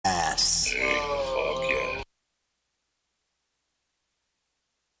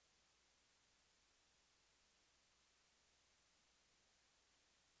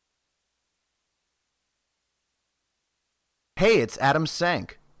Hey, it's Adam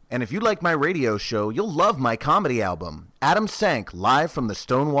Sank. And if you like my radio show, you'll love my comedy album, Adam Sank, live from the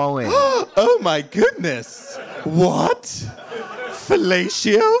Stonewall Inn. Oh my goodness. What?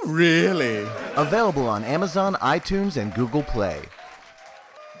 Fellatio? Really? Available on Amazon, iTunes, and Google Play.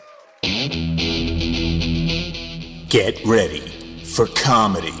 Get ready for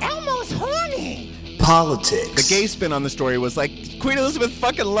comedy. Elmo's horny. Politics. The gay spin on the story was like, Queen Elizabeth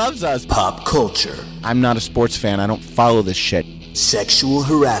fucking loves us. Pop culture. I'm not a sports fan. I don't follow this shit. Sexual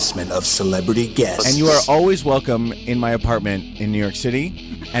harassment of celebrity guests. And you are always welcome in my apartment in New York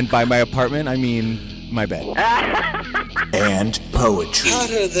City. And by my apartment, I mean my bed. And poetry.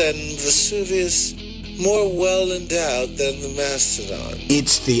 Hotter than Vesuvius, more well-endowed than the Mastodon.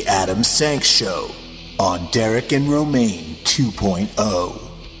 It's the Adam Sank Show on Derek and Romaine 2.0.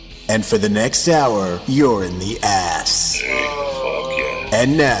 And for the next hour, you're in the ass. Hey, fuck yeah.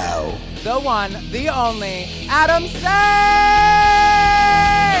 And now, the one, the only, Adam Sank!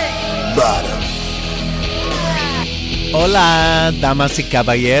 bottom. Hola, damas y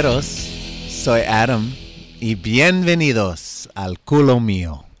caballeros. Soy Adam. Y bienvenidos al culo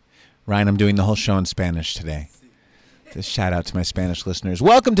mío. Ryan, I'm doing the whole show in Spanish today. Just shout out to my Spanish listeners.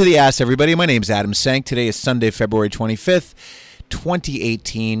 Welcome to the ass, everybody. My name's Adam Sank. Today is Sunday, February 25th.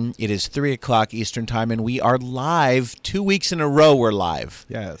 2018. It is 3 o'clock Eastern Time, and we are live. 2 weeks in a row we're live.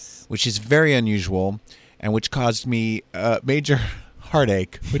 Yes. Which is very unusual, and which caused me major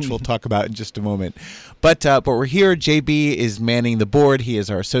heartache, which we'll talk about in just a moment. But we're here. JB is manning the board. He is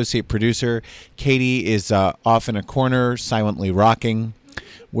our associate producer. Katie is off in a corner, silently rocking,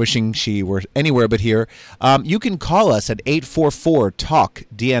 wishing she were anywhere but here. You can call us at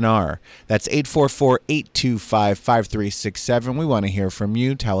 844-TALK-DNR. That's 844-825-5367. We want to hear from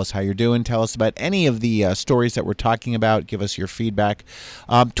you. Tell us how you're doing. Tell us about any of the stories that we're talking about. Give us your feedback.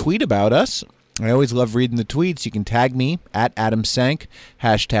 Tweet about us. I always love reading the tweets. You can tag me at Adam Sank,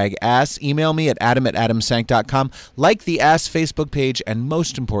 hashtag ass. Email me at adam@adamsank.com. Like the ass Facebook page. And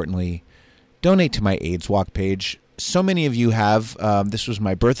most importantly, donate to my AIDS Walk page. So many of you have. This was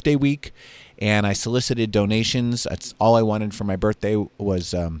my birthday week, and I solicited donations. That's all I wanted for my birthday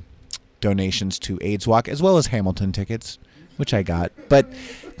was donations to AIDS Walk, as well as Hamilton tickets, which I got. But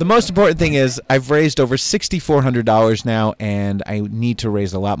the most important thing is I've raised over $6,400 now, and I need to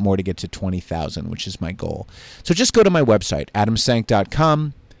raise a lot more to get to $20,000, which is my goal. So just go to my website,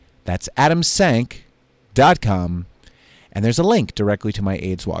 adamsank.com. That's adamsank.com, and there's a link directly to my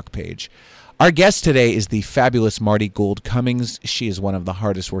AIDS Walk page. Our guest today is the fabulous Marti Gould Cummings. She is one of the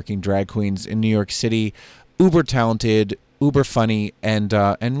hardest working drag queens in New York City. Uber talented, uber funny, and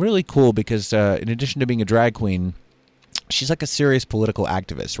really cool because in addition to being a drag queen, she's like a serious political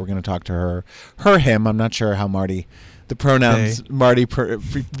activist. We're going to talk to her, him. I'm not sure how Marti, the pronouns they. Marti,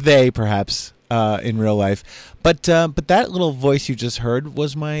 they perhaps in real life. But that little voice you just heard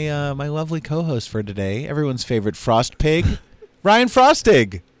was my my lovely co-host for today, everyone's favorite frost pig, Ryan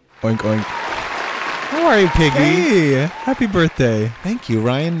Frostig. Oink, oink. How are you, Piggy? Hey, happy birthday. Thank you.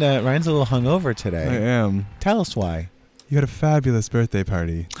 Ryan's a little hungover today. I am. Tell us why. You had a fabulous birthday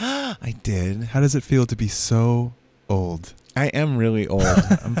party. I did. How does it feel to be so old? I am really old.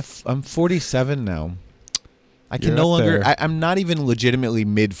 I'm 47 now. I can You're no up longer. there. I'm not even legitimately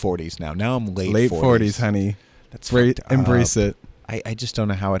mid 40s now. Now I'm late 40s, honey. That's great. Embrace it. I just don't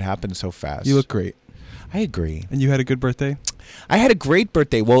know how it happened so fast. You look great. I agree. And you had a good birthday? I had a great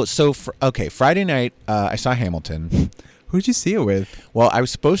birthday. Well, so Friday night I saw Hamilton. Who did you see it with? Well, I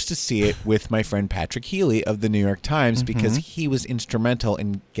was supposed to see it with my friend Patrick Healy of the New York Times because he was instrumental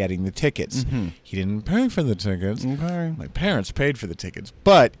in getting the tickets. He didn't pay for the tickets. Okay. My parents paid for the tickets,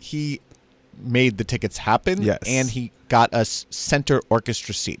 but he made the tickets happen. Yes. And he got us center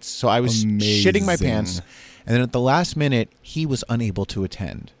orchestra seats. So I was shitting my pants. And then at the last minute, he was unable to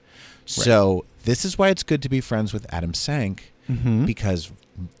attend. Right. So this is why it's good to be friends with Adam Sank, because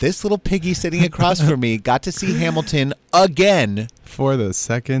this little piggy sitting across from me got to see Hamilton again. For the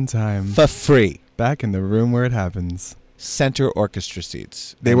second time. For free. Back in the room where it happens. Center orchestra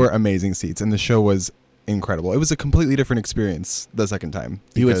seats. They were amazing seats, and the show was incredible. It was a completely different experience the second time.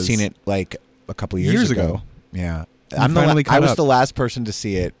 You had seen it like a couple years ago. Yeah. I was the last person to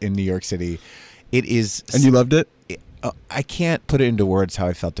see it in New York City. It is. And you loved it? I can't put it into words how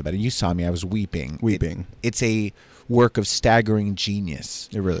I felt about it. You saw me. I was weeping. It's a work of staggering genius.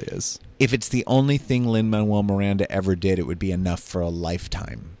 It really is. If it's the only thing Lin-Manuel Miranda ever did, it would be enough for a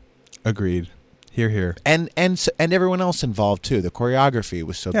lifetime. Agreed. Hear, hear. And everyone else involved, too. The choreography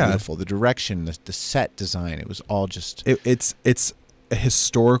was so beautiful. The direction, the set design, it was all just... It's a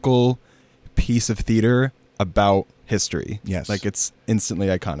historical piece of theater about history. Yes. Like, it's instantly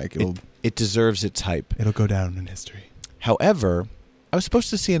iconic. It deserves its hype. It'll go down in history. However, I was supposed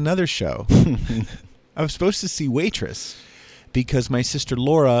to see another show. I was supposed to see Waitress because my sister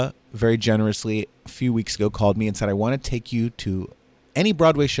Laura very generously a few weeks ago called me and said, I want to take you to any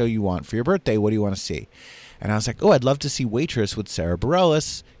Broadway show you want for your birthday. What do you want to see? And I was like, I'd love to see Waitress with Sarah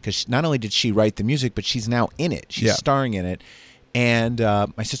Bareilles, because not only did she write the music, but she's now in it. She's starring in it. And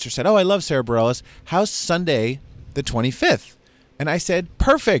my sister said, I love Sarah Bareilles. How's Sunday the 25th? And I said,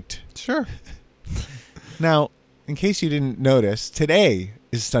 perfect. Sure. Now, in case you didn't notice, today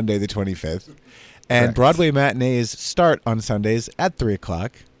is Sunday the 25th. And Correct. Broadway matinees start on Sundays at 3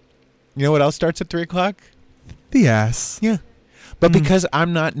 o'clock. You know what else starts at 3 o'clock? The ass. Yeah. But because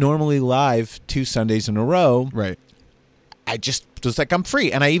I'm not normally live 2 Sundays in a row, Right. I just was like, I'm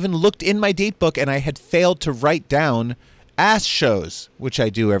free. And I even looked in my date book and I had failed to write down ass shows, which I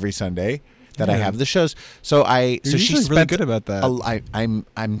do every Sunday, that I have the shows. So You're she usually spent really good about that.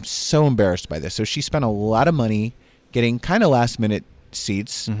 I'm so embarrassed by this. So she spent a lot of money getting kind of last minute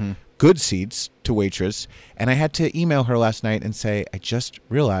seats, good seats to Waitress. And I had to email her last night and say, I just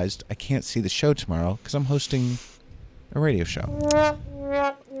realized I can't see the show tomorrow because I'm hosting a radio show.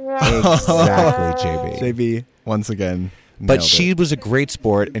 Exactly, JB. JB, once again. But nailed she it. was a great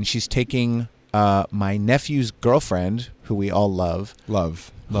sport, and she's taking my nephew's girlfriend, who we all love.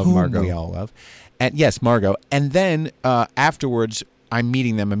 Love whom Margot. we all love. And yes, Margot. And then afterwards, I'm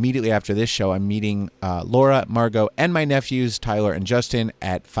meeting them immediately after this show. I'm meeting Laura, Margot, and my nephews, Tyler and Justin,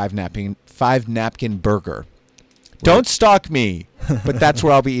 at Five Napkin Burger. Don't stalk me, but that's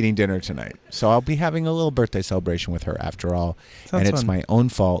where I'll be eating dinner tonight. So I'll be having a little birthday celebration with her after all. Sounds and it's fun. my own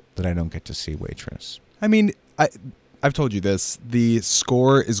fault that I don't get to see Waitress. I mean, I've told you this. The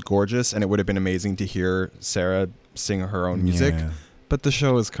score is gorgeous, and it would have been amazing to hear Sarah sing her own music. Yeah. But the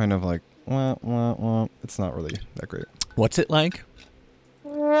show is kind of like, wah, wah, wah. It's not really that great. What's it like?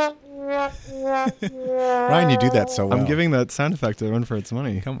 Ryan, you do that so well. I'm giving that sound effect a run for its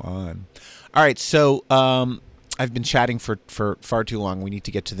money. Come on. All right, so I've been chatting for far too long. We need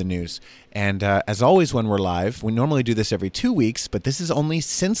to get to the news. And as always when we're live, we normally do this every 2 weeks, but this is only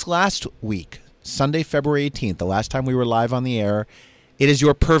since last week, Sunday, February 18th, the last time we were live on the air. It is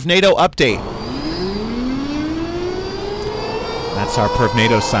your Pervnado update. That's our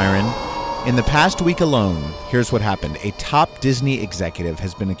Pervnado siren. In the past week alone, here's what happened. A top Disney executive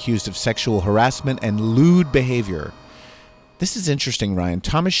has been accused of sexual harassment and lewd behavior. This is interesting, Ryan.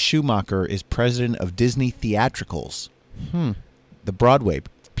 Thomas Schumacher is president of Disney Theatricals, the Broadway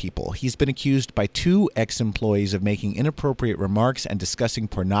people. He's been accused by 2 ex-employees of making inappropriate remarks and discussing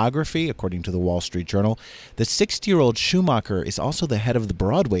pornography, according to the Wall Street Journal. The 60-year-old Schumacher is also the head of the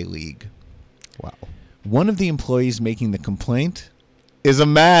Broadway League. Wow. One of the employees making the complaint is a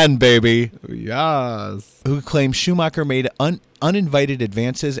man, baby, Yes. who claims Schumacher made uninvited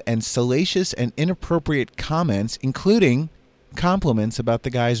advances and salacious and inappropriate comments, including compliments about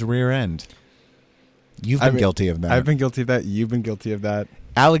the guy's rear end. You've been guilty of that. I've been guilty of that. You've been guilty of that.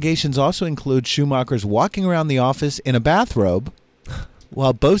 Allegations also include Schumacher's walking around the office in a bathrobe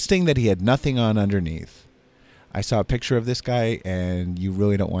while boasting that he had nothing on underneath. I saw a picture of this guy, and you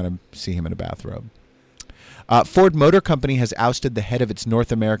really don't want to see him in a bathrobe. Ford Motor Company has ousted the head of its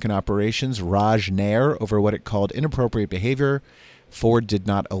North American operations, Raj Nair, over what it called inappropriate behavior. Ford did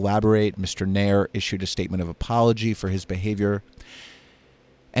not elaborate. Mr. Nair issued a statement of apology for his behavior.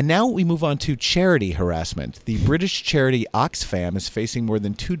 And now we move on to charity harassment. The British charity Oxfam is facing more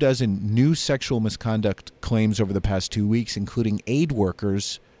than 24 new sexual misconduct claims over the past 2 weeks, including aid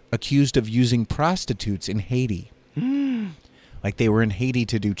workers accused of using prostitutes in Haiti. Like they were in Haiti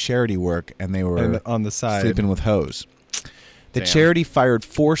to do charity work, and they were on the side sleeping with hoes. The Damn. charity fired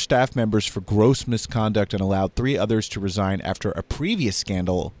 4 staff members for gross misconduct and allowed 3 others to resign after a previous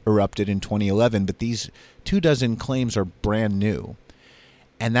scandal erupted in 2011. But these 24 claims are brand new.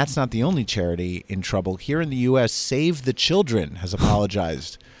 And that's not the only charity in trouble. Here in the U.S., Save the Children has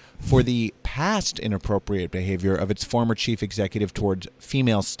apologized for the past inappropriate behavior of its former chief executive towards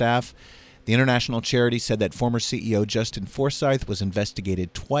female staff. The international charity said that former CEO Justin Forsythe was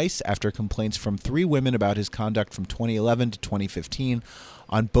investigated twice after complaints from 3 women about his conduct from 2011 to 2015.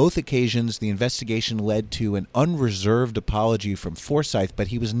 On both occasions, the investigation led to an unreserved apology from Forsythe, but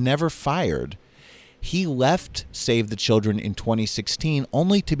he was never fired. He left Save the Children in 2016,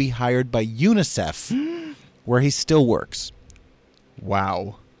 only to be hired by UNICEF, where he still works.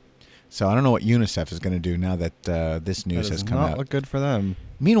 Wow. So I don't know what UNICEF is going to do now that this news That has does come not out. look good for them.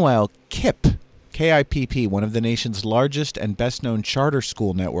 Meanwhile, KIPP, one of the nation's largest and best-known charter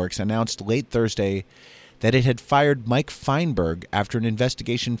school networks, announced late Thursday that it had fired Mike Feinberg after an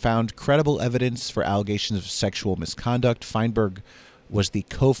investigation found credible evidence for allegations of sexual misconduct. Feinberg was the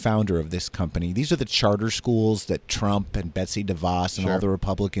co-founder of this company. These are the charter schools that Trump and Betsy DeVos and all the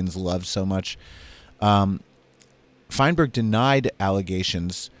Republicans love so much. Feinberg denied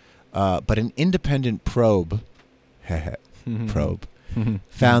allegations, but an independent probe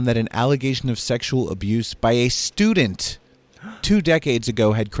found that an allegation of sexual abuse by a student 2 decades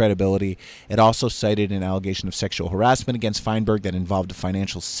ago had credibility. It also cited an allegation of sexual harassment against Feinberg that involved a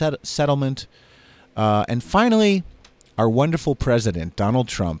financial settlement. And finally, our wonderful president, Donald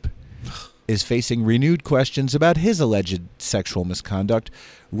Trump, is facing renewed questions about his alleged sexual misconduct.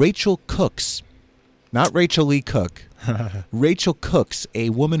 Rachel Cooks, not Rachel Lee Cook, Rachel Cooks,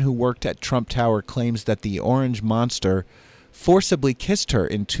 a woman who worked at Trump Tower, claims that the Orange Monster forcibly kissed her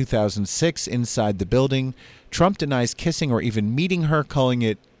in 2006 inside the building. Trump denies kissing or even meeting her, calling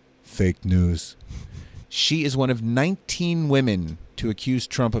it fake news. She is one of 19 women to accuse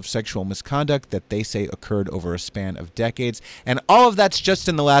Trump of sexual misconduct that they say occurred over a span of decades. And all of that's just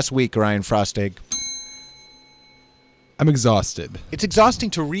in the last week, Ryan Frostig. I'm exhausted. It's exhausting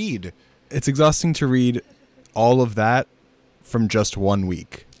to read. It's exhausting to read all of that from just 1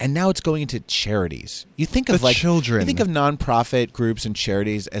 week. And now it's going into charities. You think of children. You think of nonprofit groups and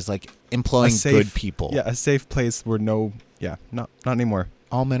charities as like employing good people. Yeah, a safe place where not anymore.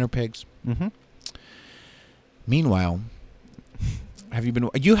 All men are pigs. Mm-hmm. Meanwhile,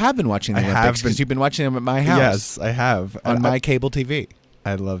 you have been watching the Olympics because you've been watching them at my house. Yes, I have. On my cable TV.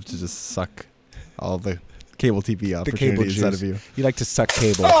 I love to just suck all the cable TV The cable opportunities juice. out of you. You like to suck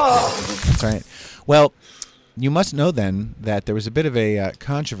cable. That's right. Well, you must know then that there was a bit of a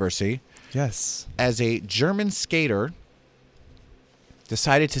controversy. Yes. As a German skater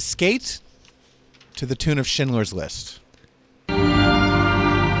decided to skate to the tune of Schindler's List.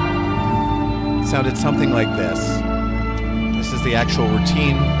 It sounded something like this. This is the actual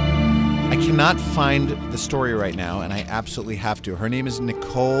routine. I cannot find the story right now, and I absolutely have to. Her name is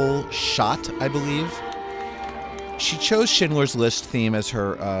Nicole Schott, I believe. She chose Schindler's List theme as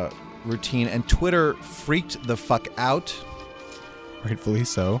her routine, and Twitter freaked the fuck out. Rightfully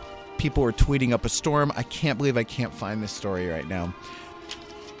so. People were tweeting up a storm. I can't believe I can't find this story right now.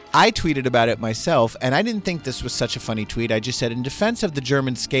 I tweeted about it myself, and I didn't think this was such a funny tweet. I just said, in defense of the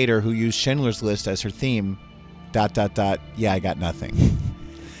German skater who used Schindler's List as her theme, ... yeah, I got nothing.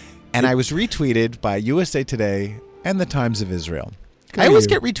 And I was retweeted by USA Today and the Times of Israel. I always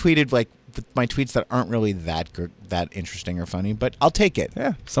get retweeted like with my tweets that aren't really that interesting or funny, but I'll take it.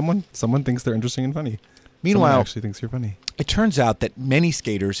 Yeah, someone thinks they're interesting and funny. Meanwhile, someone actually thinks you're funny. It turns out that many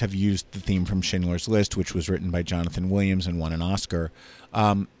skaters have used the theme from Schindler's List, which was written by Jonathan Williams and won an Oscar,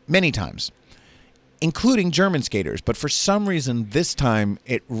 many times, including German skaters. But for some reason, this time,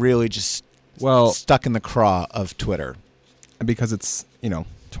 it really just stuck in the craw of Twitter. Because it's,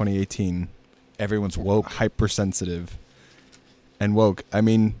 2018. Everyone's woke. Hypersensitive. And woke. I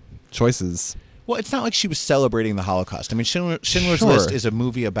mean, choices. Well, it's not like she was celebrating the Holocaust. I mean, Schindler's List is a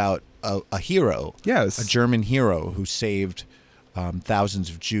movie about a hero. Yes. A German hero who saved thousands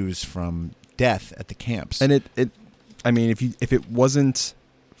of Jews from death at the camps. And if it wasn't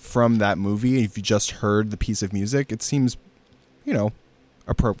from that movie, if you just heard the piece of music, it seems,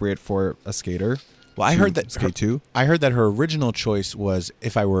 appropriate for a skater. Well, I heard that skate too. I heard that her original choice was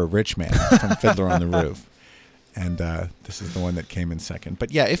 "If I Were a Rich Man" from Fiddler on the Roof, and this is the one that came in second.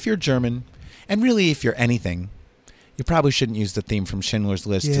 But yeah, if you're German, and really if you're anything, you probably shouldn't use the theme from Schindler's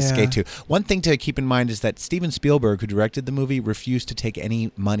List to skate to. One thing to keep in mind is that Steven Spielberg, who directed the movie, refused to take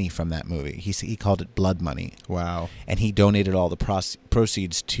any money from that movie. He called it blood money. Wow. And he donated all the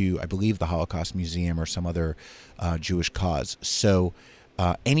proceeds to, I believe, the Holocaust Museum or some other Jewish cause. So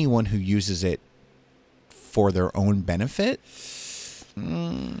anyone who uses it for their own benefit,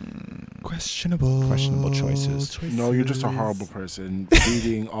 questionable choices. No, you're just a horrible person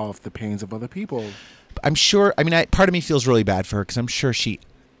feeding off the pains of other people. I'm sure. I mean, part of me feels really bad for her because I'm sure she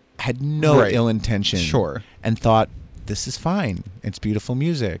had no ill intention. Sure. And thought, this is fine. It's beautiful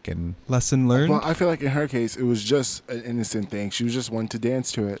music. And lesson learned. Well, I feel like in her case, it was just an innocent thing. She was just one to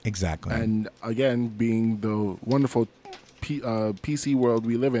dance to it. Exactly. And again, being the wonderful PC world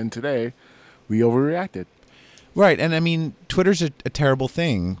we live in today, we overreacted. Right. And I mean, Twitter's a terrible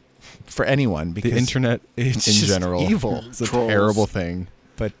thing for anyone because the internet it's in just general. Evil. It's a terrible thing.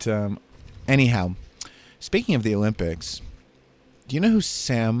 But anyhow, speaking of the Olympics, do you know who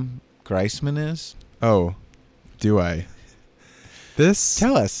Sam Greisman is? Oh, do I?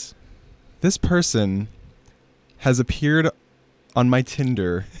 Tell us. This person has appeared on my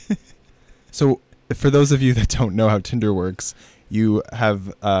Tinder. So, for those of you that don't know how Tinder works, you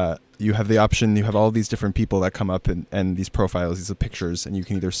have the option. You have all these different people that come up and these profiles, these are pictures, and you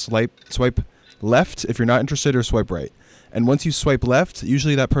can either swipe left if you're not interested or swipe right. and once you swipe left,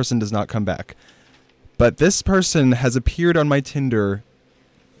 usually that person does not come back. But this person has appeared on my Tinder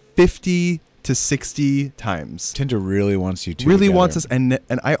 50 to 60 times. Tinder really wants you to. Really together. wants us, and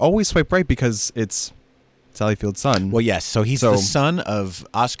I always swipe right because it's Sally Field's son. Well, yes. So he's the son of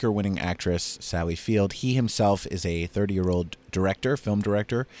Oscar-winning actress Sally Field. He himself is a 30-year-old director, film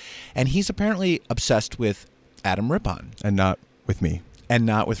director, and he's apparently obsessed with Adam Rippon. And not with me. And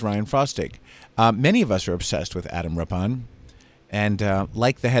not with Ryan Frostig. Many of us are obsessed with Adam Rippon. And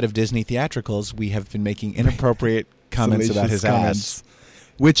like the head of Disney Theatricals, we have been making inappropriate comments about his ass.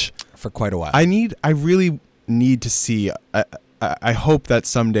 Which, for quite a while. I really need to see. I hope that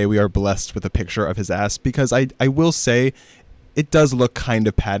someday we are blessed with a picture of his ass, because I will say it does look kind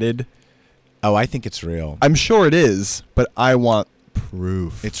of padded. Oh, I think it's real. I'm sure it is, but I want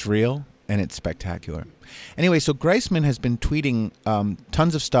proof. It's real and it's spectacular. Anyway, so Greisman has been tweeting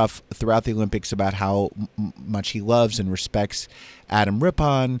tons of stuff throughout the Olympics about how much he loves and respects Adam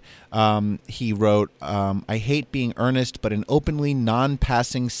Rippon. He wrote, I hate being earnest, but an openly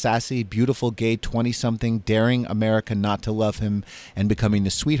non-passing, sassy, beautiful gay 20-something daring America not to love him and becoming the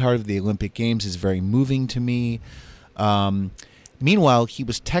sweetheart of the Olympic Games is very moving to me. Meanwhile, he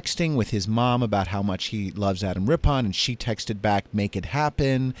was texting with his mom about how much he loves Adam Rippon, and she texted back, make it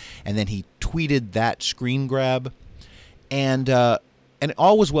happen, and then he tweeted that screen grab, and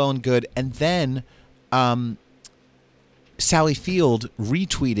all was well and good, and then Sally Field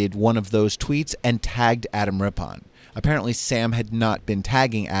retweeted one of those tweets and tagged Adam Rippon. Apparently, Sam had not been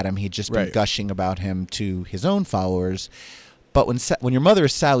tagging Adam, he'd just been gushing about him to his own followers, but when your mother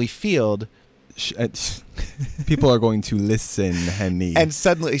is Sally Field... People are going to listen, honey. And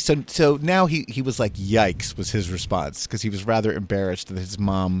suddenly, so now he was like, "Yikes!" was his response, because he was rather embarrassed that his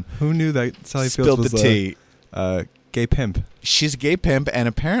mom. Who knew that Sally Fields spilled was the tea? A gay pimp. She's a gay pimp, and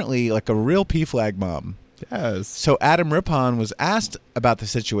apparently like a real PFLAG mom. Yes. So Adam Rippon was asked about the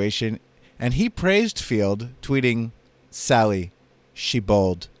situation, and he praised Field, tweeting, "Sally, she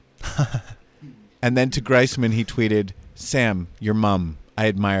bold." And then to Greisman, he tweeted, "Sam, your mom. I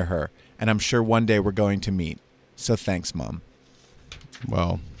admire her. And I'm sure one day we're going to meet. So thanks, Mom."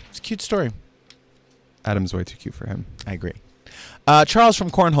 Well, it's a cute story. Adam's way too cute for him. I agree. Charles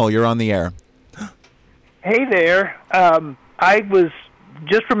from Cornhole, you're on the air. Hey there. I was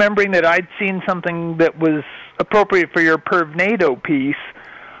just remembering that I'd seen something that was appropriate for your Pervnado piece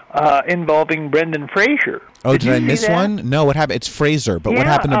involving Brendan Fraser. Oh, did I miss one? No, what happened? It's Fraser, but what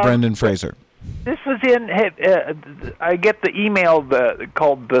happened to Brendan Fraser? This was in, I get the email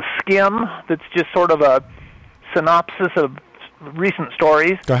called The Skim, that's just sort of a synopsis of recent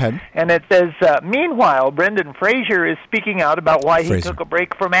stories. Go ahead. And it says, meanwhile, Brendan Fraser is speaking out about why he took a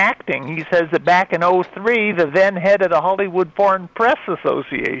break from acting. He says that back in 2003, the then head of the Hollywood Foreign Press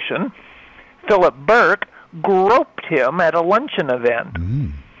Association, Philip Burke, groped him at a luncheon event.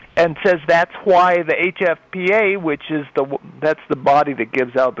 And says that's why the HFPA, which is that's the body that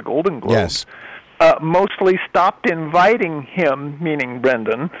gives out the Golden Globes, mostly stopped inviting him, meaning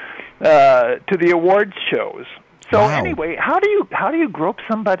Brendan, to the awards shows. So anyway, how do you grope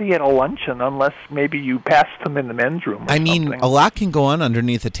somebody at a luncheon unless maybe you pass them in the men's room? Or something? A lot can go on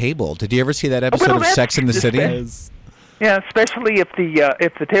underneath a table. Did you ever see that episode of Sex and the City? Yeah, especially if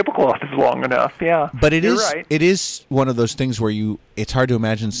the tablecloth is long enough. Yeah, but it is one of those things where it's hard to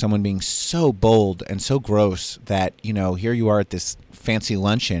imagine someone being so bold and so gross that here you are at this fancy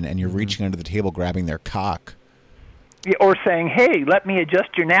luncheon and you're reaching under the table grabbing their cock. Yeah, or saying, "Hey, let me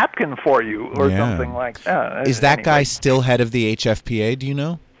adjust your napkin for you," or something like that. Is that guy still head of the HFPA? Do you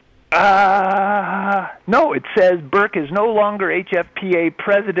know? No, it says Burke is no longer HFPA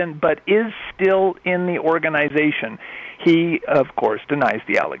president, but is still in the organization. He, of course, denies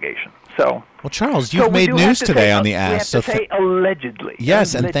the allegation. So, well, Charles, you've made news today on the ass. We have to say allegedly.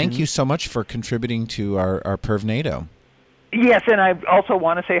 Yes, and thank you so much for contributing to our Pervnado. Yes, and I also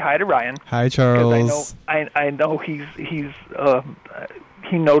want to say hi to Ryan. Hi, Charles. I know he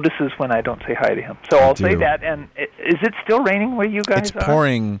notices when I don't say hi to him. So I'll say that. And is it still raining where you guys are? It's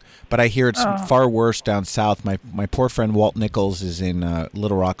pouring, but I hear it's far worse down south. My poor friend Walt Nichols is in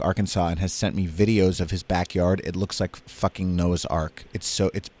Little Rock, Arkansas, and has sent me videos of his backyard. It looks like fucking Noah's Ark. It's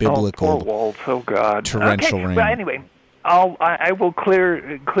biblical. Oh, poor Walt. Oh, God. Torrential rain. But anyway, I will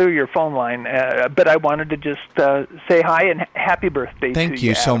clear your phone line, but I wanted to just say hi and happy birthday to you. Thank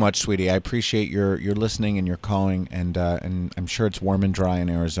you so much, sweetie. I appreciate your listening and your calling, and I'm sure it's warm and dry in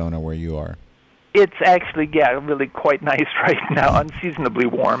Arizona where you are. It's actually, really quite nice right now, unseasonably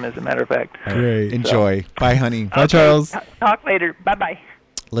warm, as a matter of fact. Great. Enjoy. Bye, honey. Bye, Charles. Talk later. Bye-bye.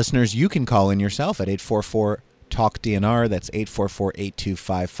 Listeners, you can call in yourself at 844-TALK-DNR. That's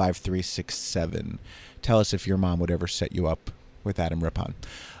 844-825-5367. Tell us if your mom would ever set you up with Adam Rippon.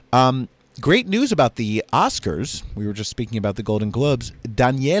 Great news about the Oscars. We were just speaking about the Golden Globes.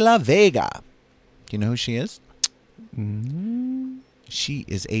 Daniela Vega. Do you know who she is? She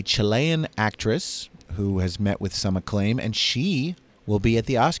is a Chilean actress who has met with some acclaim, and she will be at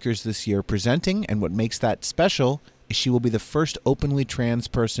the Oscars this year presenting, and what makes that special is she will be the first openly trans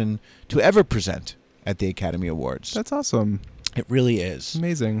person to ever present at the Academy Awards. That's awesome. It really is.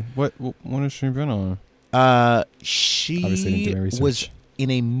 Amazing. What has she been on? She Obviously didn't do my research. was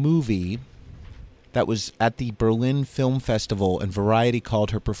in a movie that was at the Berlin Film Festival, and Variety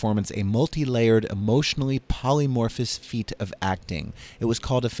called her performance a multi-layered, emotionally polymorphous feat of acting. It was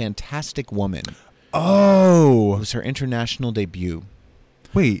called A Fantastic Woman. Oh. It was her international debut.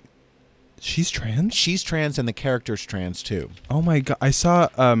 Wait, she's trans? She's trans, and the character's trans, too. Oh, my God. I saw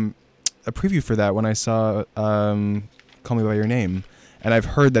a preview for that when I saw Call Me By Your Name, and I've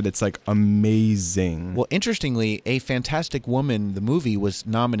heard that it's, like, amazing. Well, interestingly, A Fantastic Woman, the movie, was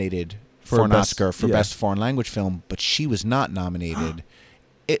nominated for an Oscar for Best Foreign Language Film, but she was not nominated.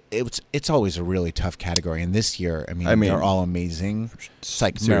 It's always a really tough category, and this year, I mean they're all amazing. It's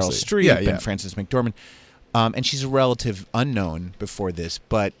like Meryl Streep and Frances McDormand. And she's a relative unknown before this,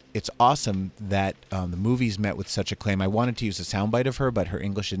 but it's awesome that the movies met with such acclaim. I wanted to use a soundbite of her, but her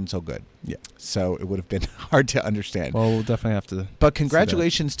English isn't so good. Yeah. So it would have been hard to understand. Well, we'll definitely have to. But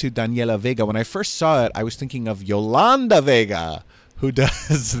congratulations to Daniela Vega. When I first saw it, I was thinking of Yolanda Vega, who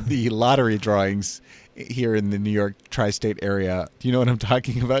does the lottery drawings here in the New York tri-state area. Do you know what I'm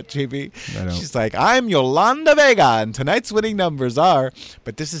talking about, JB? I don't. She's like, I'm Yolanda Vega, and tonight's winning numbers are,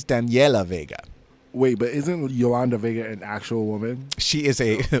 but this is Daniela Vega. Wait, but isn't Yolanda Vega an actual woman? She is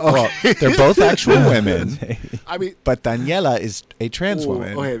well, they're both actual women. I mean, but Daniela is a trans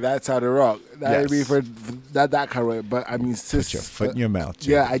woman. Okay, that sounded wrong. That Yes. would be for that kind of way. But I mean, Put your foot in your mouth, JB.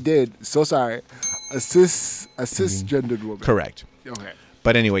 Yeah, I did. So sorry. A cisgendered woman. Correct. Okay.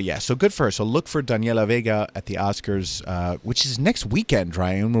 But anyway, yeah, so good for her. So look for Daniela Vega at the Oscars, which is next weekend,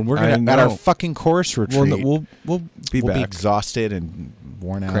 Ryan, when we're going to at our fucking chorus retreat. We'll be We'll back. be exhausted and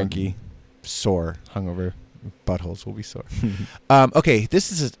worn out. Cranky. Sore. Hungover. Buttholes will be sore. Okay,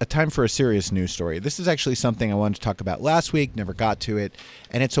 this is a time for a serious news story. This is actually something I wanted to talk about last week, never got to it.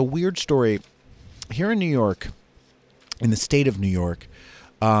 And it's a weird story. Here in New York, in the state of New York,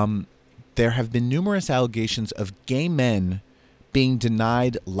 there have been numerous allegations of gay men being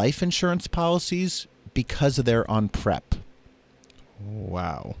denied life insurance policies because they're on PrEP.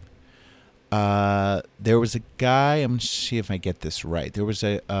 Wow. There was a guy, I'm going to see if I get this right. There was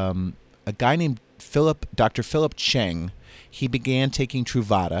a guy named Dr. Philip Cheng. He began taking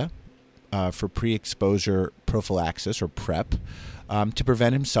Truvada for pre-exposure prophylaxis, or PrEP, to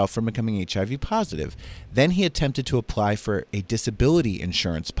prevent himself from becoming HIV positive. Then he attempted to apply for a disability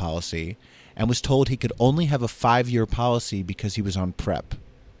insurance policy and was told he could only have a 5-year policy because he was on PrEP.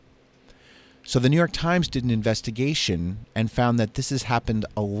 So the New York Times did an investigation and found that this has happened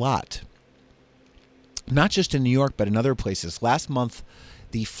a lot. Not just in New York, but in other places. Last month,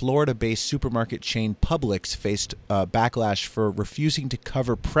 the Florida-based supermarket chain Publix faced backlash for refusing to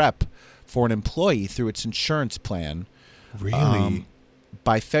cover PrEP for an employee through its insurance plan. Really?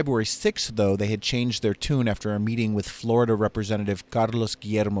 By February 6th, though, they had changed their tune after a meeting with Florida Representative Carlos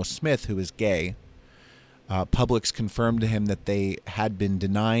Guillermo Smith, who is gay. Publix confirmed to him that they had been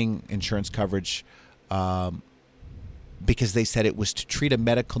denying insurance coverage because they said it was to treat a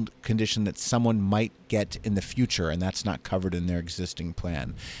medical condition that someone might get in the future, and that's not covered in their existing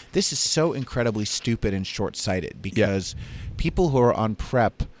plan. This is so incredibly stupid and short-sighted because people who are on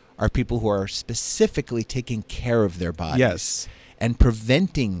PrEP are people who are specifically taking care of their bodies. Yes. And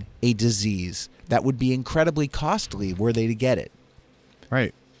preventing a disease that would be incredibly costly were they to get it.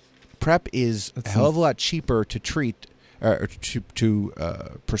 Right. PrEP is a hell of a lot cheaper to treat or to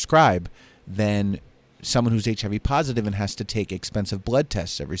prescribe than someone who's HIV positive and has to take expensive blood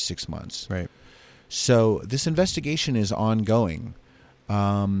tests every 6 months. Right. So this investigation is ongoing,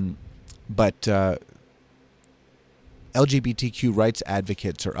 but LGBTQ rights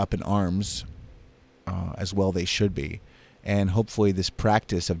advocates are up in arms, as well they should be. And hopefully this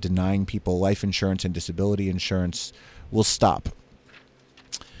practice of denying people life insurance and disability insurance will stop.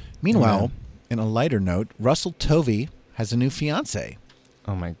 Meanwhile, in a lighter note, Russell Tovey has a new fiancée.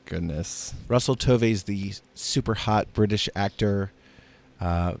 Oh, my goodness. Russell Tovey is the super hot British actor.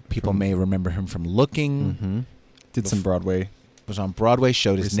 People may remember him from Looking. Mm-hmm. Did some Broadway. Was on Broadway,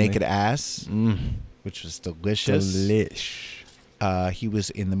 showed his recently. naked ass, which was delicious. He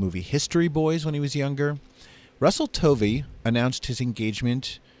was in the movie History Boys when he was younger. Russell Tovey announced his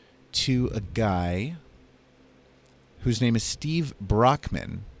engagement to a guy whose name is Steve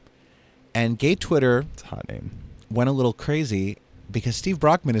Brockman. And gay Twitter It's a hot name. went a little crazy because Steve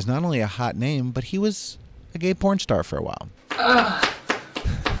Brockman is not only a hot name, but he was a gay porn star for a while.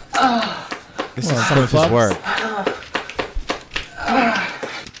 This is some of his work.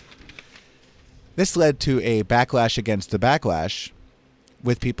 This led to a backlash against the backlash,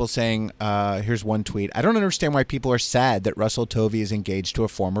 with people saying, here's one tweet, "I don't understand why people are sad that Russell Tovey is engaged to a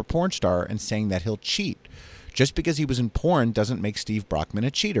former porn star and saying that he'll cheat. Just because he was in porn doesn't make Steve Brockman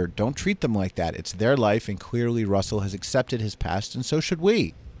a cheater. Don't treat them like that. It's their life, and clearly Russell has accepted his past, and so should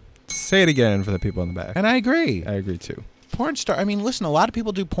we." Say it again for the people in the back. And I agree. I agree too. Porn star, I mean, listen, a lot of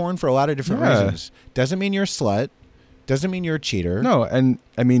people do porn for a lot of different reasons. Doesn't mean you're a slut. Doesn't mean you're a cheater. No, and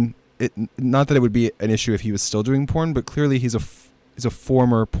I mean, not that it would be an issue if he was still doing porn, but clearly he's a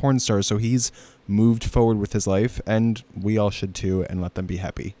former porn star, so he's moved forward with his life, and we all should too, and let them be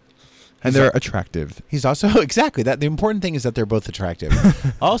happy. And they're attractive. He's also, exactly, that the important thing is that they're both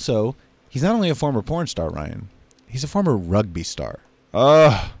attractive. Also, he's not only a former porn star, Ryan, he's a former rugby star.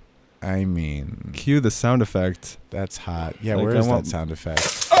 Ugh. I mean, Cue the sound effect. That's hot. Yeah, Like, where I is want- that sound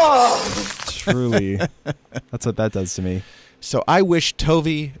effect? Truly. That's what that does to me. So I wish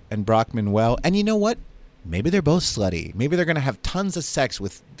Tovey and Brockman well. And you know what? Maybe they're both slutty. Maybe they're going to have tons of sex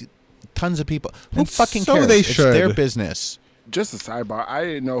with tons of people. Who And fucking so cares? they It's should. their business. Just a sidebar. I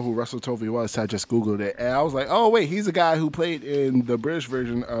didn't know who Russell Tovey was, so I just Googled it. And I was like, oh, wait, he's the guy who played in the British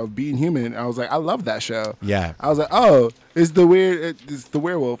version of Being Human. I was like, I love that show. Yeah. I was like, oh, it's the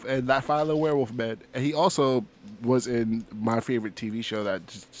werewolf and that final werewolf man. And he also was in my favorite TV show that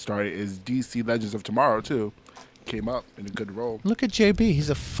just started is DC Legends of Tomorrow, too. Came up in a good role. Look at JB. He's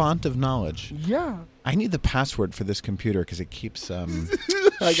a font of knowledge. Yeah. I need the password for this computer because it keeps I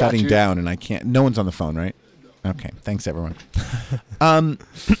got shutting you. down and I can't. No one's on the phone, right? Okay. Thanks, everyone.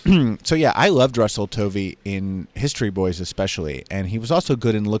 So, yeah, I loved Russell Tovey in History Boys especially. And he was also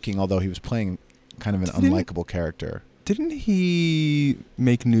good in Looking, although he was playing kind of an unlikable character. Didn't he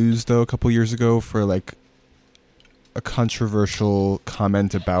make news, though, a couple years ago for, like, a controversial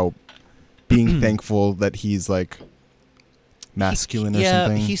comment about being thankful that he's, like, masculine or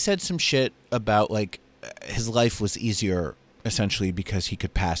something? Yeah, he said some shit about, like, his life was easier, essentially, because he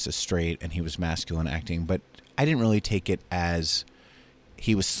could pass as straight and he was masculine acting. But I didn't really take it as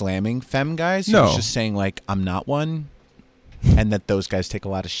he was slamming femme guys. He No. was just saying, like, I'm not one, and that those guys take a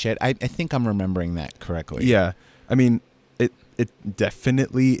lot of shit. I think I'm remembering that correctly. Yeah. I mean, it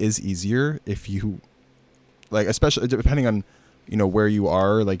definitely is easier if you, like, especially depending on, you know, where you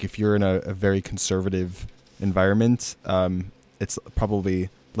are. Like, if you're in a very conservative environment, it's probably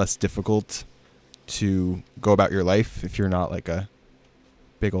less difficult to go about your life if you're not, like, a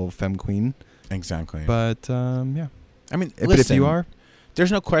big old femme queen. Exactly. But, yeah. I mean, But if you are,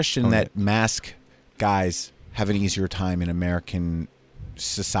 there's no question own that it. mask guys have an easier time in American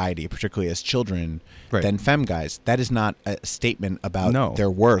society, particularly as children, Right. than femme guys. That is not a statement about No. their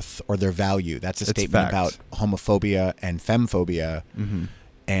worth or their value. That's a It's statement fact. about homophobia and femmephobia Mm-hmm.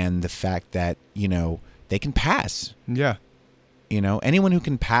 and the fact that, you know, they can pass. Yeah. You know, anyone who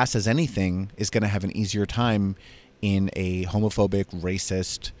can pass as anything is going to have an easier time in a homophobic,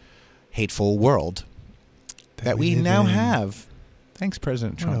 racist, hateful world that we live now in. have. Thanks,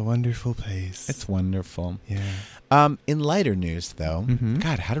 President What a Trump. wonderful place. It's wonderful. yeah. In lighter news, though, Mhm.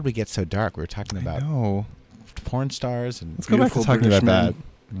 God, how did we get so dark? We were talking about No. porn stars and Let's go back to beautiful talking British about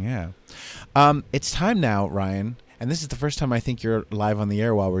men. yeah. It's time now, Ryan, and this is the first time I think you're live on the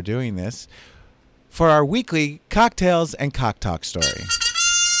air while we're doing this, for our weekly Cocktails and Cock Talk story.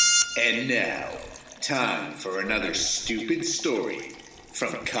 And now, time for another stupid story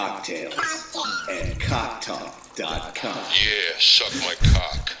from Cocktails and CockTalk.com. Yeah, suck my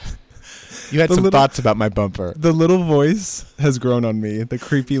cock. You had The some little- thoughts about my bumper. The little voice has grown on me. The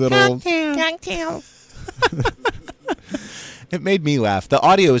creepy little... It made me laugh. The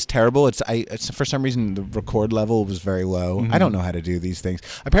audio is terrible. It's for some reason the record level was very low. I don't know how to do these things.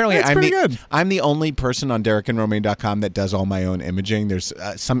 Apparently, That's pretty good. I'm the only person on DerekandRomaine.com that does all my own imaging. There's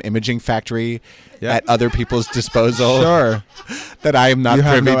some imaging factory Yeah. at other people's disposal Sure. that I am not You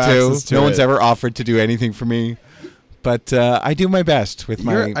have privy no to. access to No one's it. ever offered to do anything for me, but I do my best with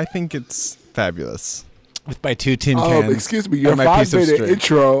my I think it's fabulous. with my 2 tin cans. Excuse me, and your my piece of 5-minute string.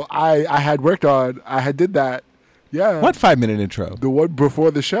 intro I had worked on. I did that. Yeah. What 5-minute intro? The one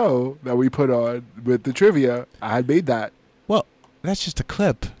before the show that we put on with the trivia, I had made that. Well, that's just a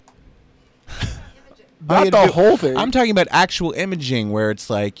clip. Not the whole thing. I'm talking about actual imaging where it's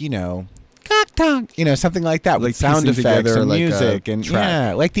like, you know, cock talk, you know, something like that, Like with sound piecing effects together and like a music and track.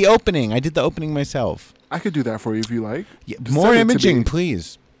 yeah, like the opening. I did the opening myself. I could do that for you if you like. Yeah, Just more send it to imaging, me.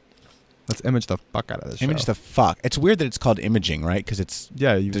 please. Let's image the fuck out of this show. Image the fuck. It's weird that it's called imaging, right? Because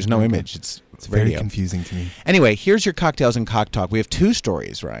there's no image. It's very confusing to me. Anyway, here's your cocktails and cock talk. We have 2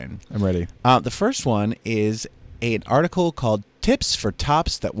 stories, Ryan. I'm ready. The first one is an article called "Tips for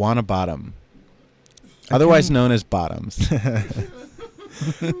Tops That Want a Bottom," otherwise known as bottoms.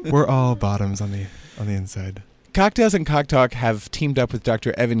 We're all bottoms on the inside. Cocktails and Cock Talk have teamed up with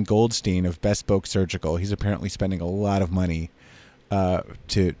Dr. Evan Goldstein of Bespoke Surgical. He's apparently spending a lot of money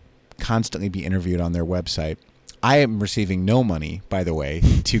to constantly be interviewed on their website. I am receiving no money, by the way,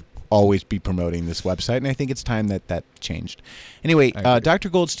 to always be promoting this website, and I think it's time that changed. Anyway, Dr.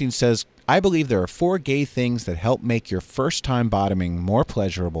 Goldstein says, I believe there are 4 gay things that help make your first time bottoming more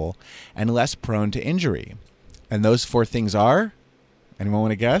pleasurable and less prone to injury. And those 4 things are? Anyone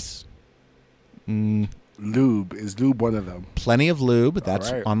want to guess? Lube. Is lube one of them? Plenty of lube.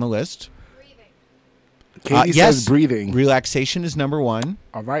 That's right. on the list. Katie says breathing. Relaxation is number 1.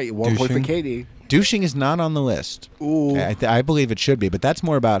 All right. 1 point for Katie. Douching is not on the list. Ooh. I believe it should be, but that's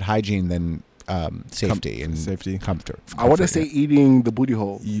more about hygiene than safety and comfort. I want to say eating the booty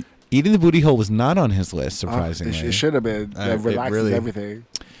hole. Eating the booty hole was not on his list, surprisingly. It should have been. That relaxes everything.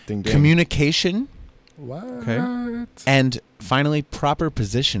 Ding, ding. Communication. What? Okay. And finally, proper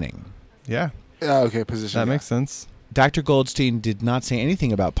positioning. Yeah. Okay, position. That makes sense. Dr. Goldstein did not say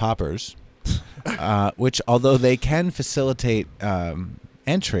anything about poppers, which, although they can facilitate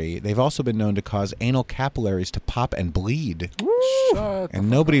entry, they've also been known to cause anal capillaries to pop and bleed. And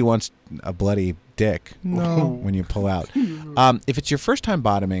nobody wants a bloody dick when you pull out. If it's your first time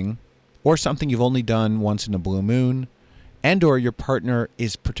bottoming or something you've only done once in a blue moon, and or your partner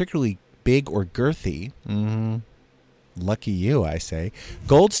is particularly big or girthy, lucky you, I say,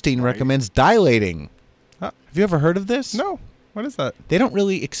 Goldstein recommends dilating. Have you ever heard of this? No. What is that? They don't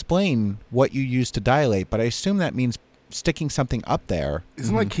really explain what you use to dilate, but I assume that means sticking something up there.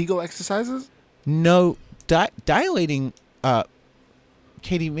 Isn't it like Kegel exercises? No. Dilating,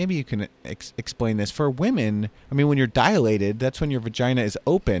 Katie, maybe you can explain this. For women, I mean, when you're dilated, that's when your vagina is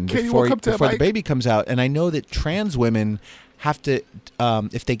open before the baby comes out. And I know that trans women have to,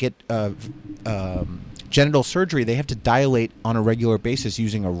 if they get genital surgery, they have to dilate on a regular basis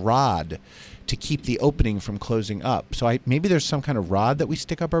using a rod to keep the opening from closing up. So maybe there's some kind of rod that we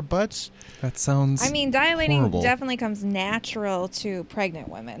stick up our butts. That sounds dilating horrible. Definitely comes natural to pregnant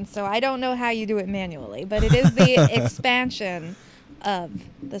women. So I don't know how you do it manually, but it is the expansion of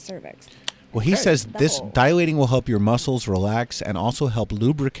the cervix. Well, he says this dilating will help your muscles relax and also help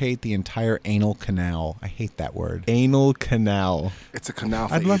lubricate the entire anal canal. I hate that word. Anal canal. It's a canal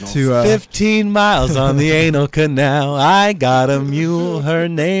for I'd love anals. to... 15 miles on the anal canal. I got a mule. Her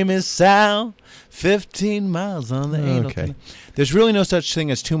name is Sal. 15 miles on the anal canal. There's really no such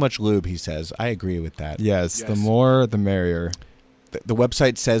thing as too much lube, he says. I agree with that. Yes. The more, the merrier. The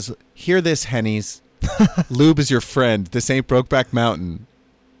website says, hear this, hennies. Lube is your friend. This ain't Brokeback Mountain.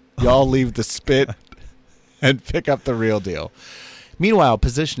 Y'all leave the spit and pick up the real deal. Meanwhile,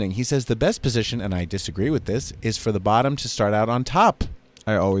 positioning. He says the best position, and I disagree with this, is for the bottom to start out on top.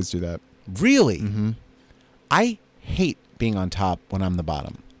 I always do that. Really? Mm-hmm. I hate being on top when I'm the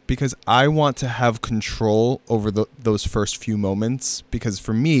bottom. Because I want to have control over those first few moments. Because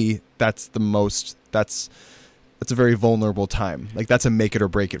for me, that's a very vulnerable time. Like, that's a make it or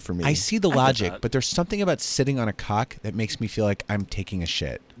break it for me. I see the logic, but there's something about sitting on a cock that makes me feel like I'm taking a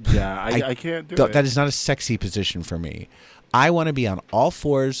shit. Yeah, I can't do it. That is not a sexy position for me. I want to be on all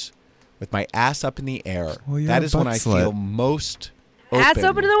fours with my ass up in the air. Well, that is when I feel most open. Ass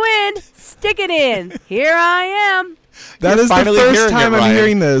open to the wind. Stick it in. Here I am. That is the first time I'm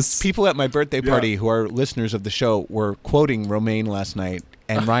hearing this. People at my birthday party who are listeners of the show were quoting Romaine last night,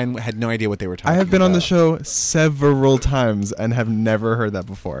 and Ryan had no idea what they were talking about. I have been on the show several times and have never heard that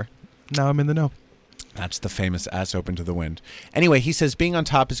before. Now I'm in the know. That's the famous ass open to the wind. Anyway, he says being on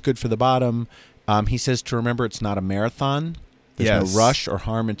top is good for the bottom. He says to remember it's not a marathon. There's no rush or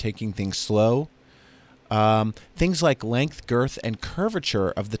harm in taking things slow. Things like length, girth, and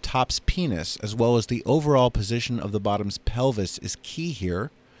curvature of the top's penis, as well as the overall position of the bottom's pelvis, is key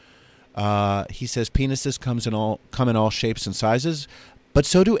here. He says penises come in all shapes and sizes, but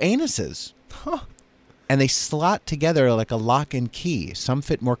so do anuses. And they slot together like a lock and key. Some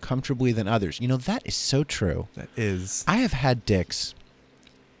fit more comfortably than others. You know, that is so true. That is. I have had dicks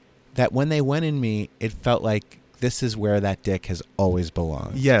that when they went in me, it felt like this is where that dick has always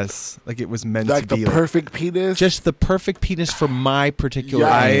belonged. Yes. Like it was meant like to be. Like the perfect penis? Just the perfect penis for my particular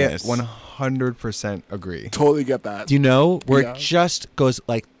penis. I 100% agree. Totally get that. You know, where it just goes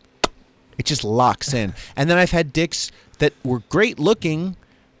like, it just locks in. And then I've had dicks that were great looking,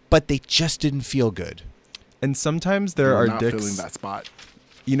 but they just didn't feel good. And sometimes there are not dicks. Feeling that spot.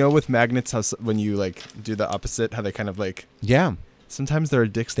 you know, with magnets, how when you like do the opposite, how they kind of like sometimes there are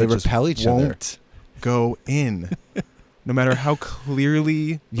dicks they that just repel each other. Won't go in, no matter how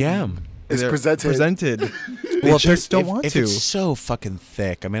clearly it's presented. They just don't want if to. It's so fucking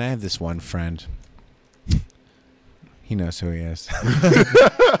thick. I mean, I have this one friend. He knows who he is.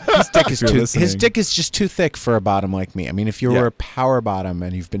 His dick is just too thick for a bottom like me. I mean, if you were a power bottom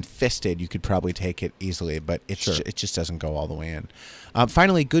and you've been fisted, you could probably take it easily, but it just doesn't go all the way in.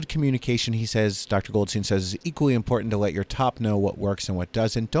 Finally, good communication, he says, Dr. Goldstein says, is equally important to let your top know what works and what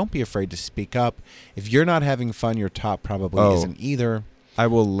doesn't. Don't be afraid to speak up. If you're not having fun, your top probably isn't either. I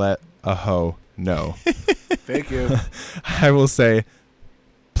will let a hoe know. Thank you. I will say,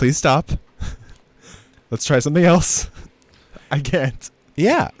 please stop. Let's try something else. I can't.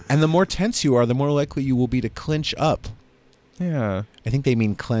 Yeah, and the more tense you are, the more likely you will be to clinch up. Yeah. I think they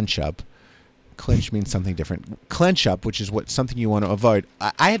mean clench up. Clinch means something different. Clench up, which is something you want to avoid.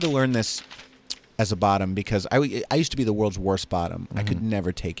 I had to learn this as a bottom because I used to be the world's worst bottom. I could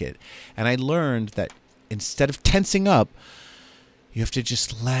never take it. And I learned that instead of tensing up, you have to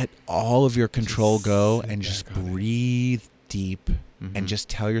just let all of your control go and just breathe deep and just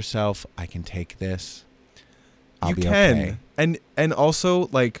tell yourself, I can take this. I'll be okay. And also,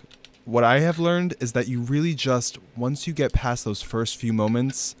 like, what I have learned is that you really just, once you get past those first few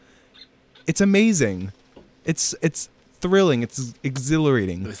moments, it's amazing. It's thrilling. It's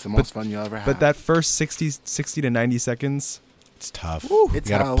exhilarating. It's the most fun you'll ever have. But that first 60 to 90 seconds, it's tough. Woo, you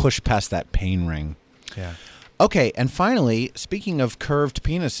got to push past that pain ring. Yeah. Okay, and finally, speaking of curved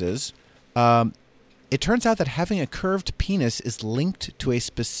penises, it turns out that having a curved penis is linked to a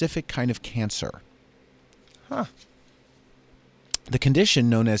specific kind of cancer. Huh. The condition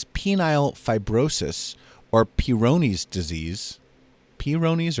known as penile fibrosis or Peyronie's disease,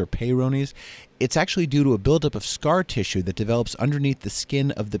 Peyronie's or Peyronie's, it's actually due to a buildup of scar tissue that develops underneath the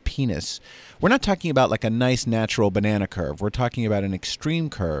skin of the penis. We're not talking about like a nice natural banana curve. We're talking about an extreme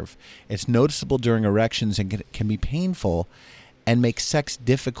curve. It's noticeable during erections and can be painful and makes sex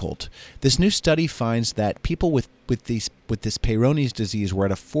difficult. This new study finds that people with this Peyronie's disease were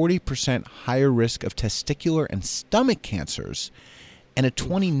at a 40% higher risk of testicular and stomach cancers and a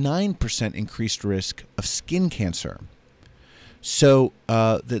 29% increased risk of skin cancer. So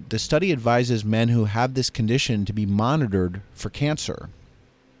the study advises men who have this condition to be monitored for cancer.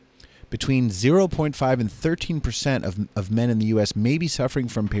 Between 0.5 and 13% of men in the U.S. may be suffering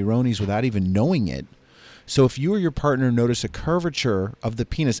from Peyronie's without even knowing it. So if you or your partner notice a curvature of the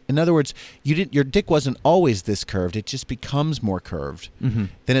penis, in other words, your dick wasn't always this curved, it just becomes more curved, then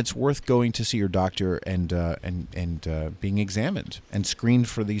it's worth going to see your doctor and being examined and screened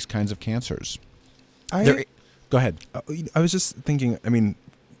for these kinds of cancers. Go ahead. I was just thinking, I mean,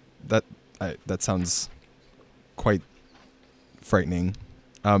 that sounds quite frightening.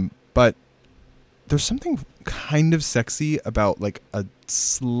 But there's something kind of sexy about like a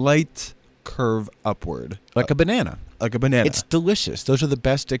slight curve upward, like a banana. It's delicious. Those are the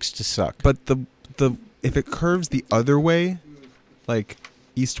best dicks to suck. But the if it curves the other way, like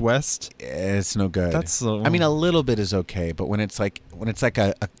east west, it's no good. That's I mean, a little bit is okay, but when it's like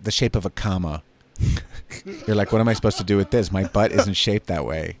the shape of a comma, you're like, what am I supposed to do with this? My butt isn't shaped that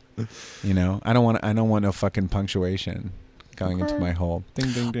way. You know, I don't want no fucking punctuation going into my hole.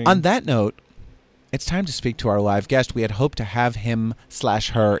 Ding ding ding. On that note, it's time to speak to our live guest. We had hoped to have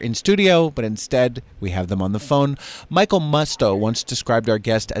him/her in studio, but instead we have them on the phone. Michael Musto once described our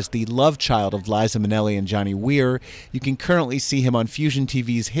guest as the love child of Liza Minnelli and Johnny Weir. You can currently see him on Fusion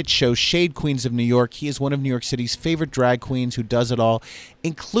TV's hit show Shade Queens of New York. He is one of New York City's favorite drag queens who does it all,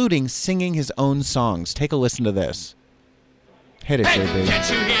 including singing his own songs. Take a listen to this. Hit it, JB. Can't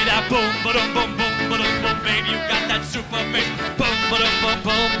you hear that boom, ba-dum, boom, boom, ba-dum, boom, babe? You got that super bass. Boom, ba-dum, boom,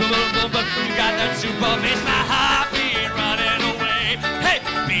 boom, ba-dum, boom, boom. You got that super bass. My heart beat running away. Hey,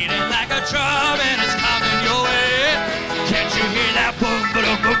 beating like a drum and it's coming your way. Can't you hear that boom,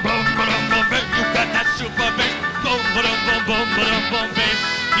 ba-dum, boom, boom, ba-dum, boom, babe? You got that super bass. Boom, ba-dum, boom, boom, ba-dum, boom, babe.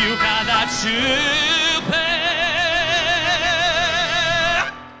 You got that super.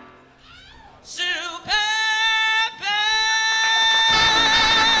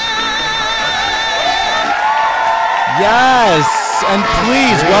 Yes, and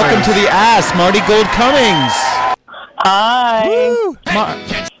please welcome to the ass, Marti Gould Cummings. Hi.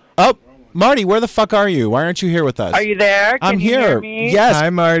 Marti, where the fuck are you? Why aren't you here with us? Are you there? I'm Can you here. Hear me? Yes. Hi,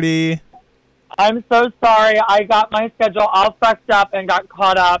 Marti. I'm so sorry. I got my schedule all fucked up and got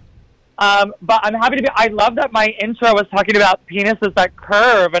caught up. But I'm happy to be. I love that my intro was talking about penises that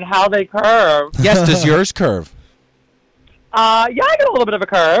curve and how they curve. Yes. Does yours curve? Yeah, I got a little bit of a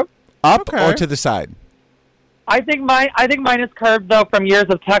curve. Up or to the side? I think mine is curved though from years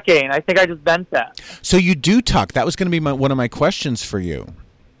of tucking. I think I just bent it. So you do tuck. That was going to be one of my questions for you.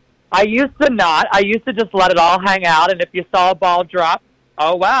 I used to not. I used to just let it all hang out, and if you saw a ball drop,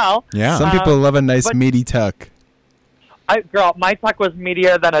 oh well. Yeah. Some people love a nice meaty tuck. Girl, my tuck was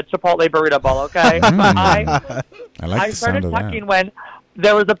meatier than a Chipotle burrito bowl. Okay. I started tucking when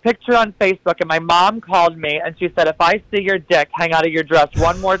there was a picture on Facebook, and my mom called me, and she said, if I see your dick hang out of your dress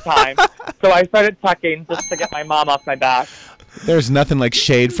one more time. So I started tucking just to get my mom off my back. There's nothing like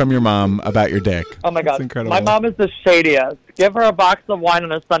shade from your mom about your dick. Oh, my God. That's incredible. My mom is the shadiest. Give her a box of wine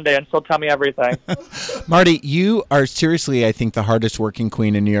on a Sunday, and she'll tell me everything. Marti, you are seriously, I think, the hardest working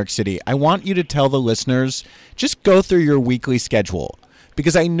queen in New York City. I want you to tell the listeners, just go through your weekly schedule.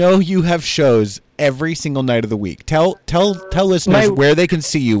 Because I know you have shows every single night of the week. Tell listeners where they can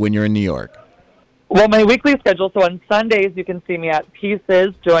see you when you're in New York. Well, my weekly schedule, so on Sundays you can see me at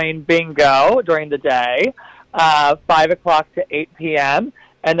Pieces doing bingo during the day, 5 o'clock to 8 p.m.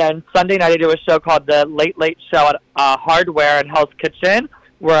 And then Sunday night I do a show called The Late Late Show at Hardware and Hell's Kitchen,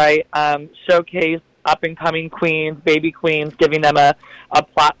 where I showcase up-and-coming queens, baby queens, giving them a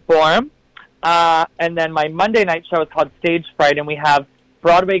platform. And then my Monday night show is called Stage Fright, and we have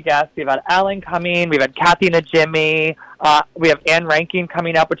Broadway guests. We've had Alan coming. We've had Kathy Najimy. We have Anne Rankin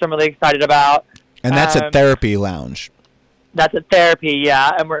coming up, which I'm really excited about. And that's at Therapy Lounge. That's at Therapy, yeah.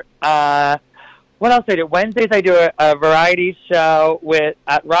 And we're what else do I do? Wednesdays I do a variety show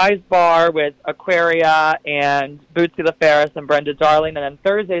at Rise Bar with Aquaria and Bootsy LaFerris and Brenda Darling. And then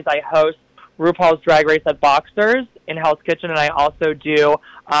Thursdays I host RuPaul's Drag Race at Boxers in Hell's Kitchen, and I also do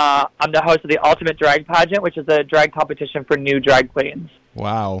I'm the host of the Ultimate Drag Pageant, which is a drag competition for new drag queens.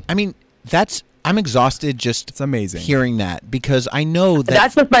 Wow. I mean, I'm exhausted just it's amazing hearing that, because I know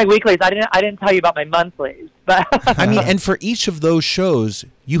that's just my weeklies. I didn't tell you about my monthlies. But I mean, and for each of those shows,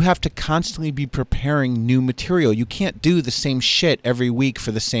 you have to constantly be preparing new material. You can't do the same shit every week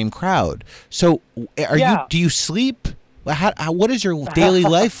for the same crowd. So do you sleep? What is your daily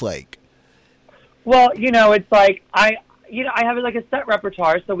life like? Well, it's like I have like a set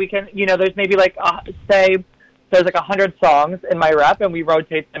repertoire, so we can, there's maybe like say there's like 100 songs in my rep, and we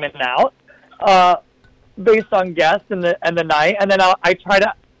rotate them in and out based on guests and the night, and then I try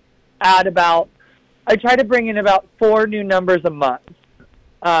to bring in about 4 new numbers a month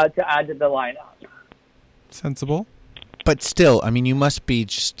to add to the lineup. Sensible. But still, I mean, you must be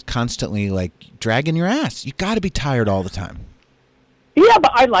just constantly like dragging your ass. You got to be tired all the time. Yeah,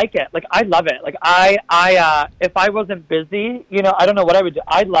 but I like it. Like, I love it. Like, I if I wasn't busy, I don't know what I would do.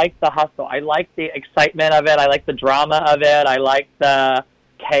 I like the hustle. I like the excitement of it. I like the drama of it. I like the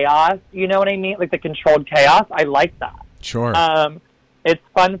chaos. You know what I mean? Like the controlled chaos. I like that. Sure. It's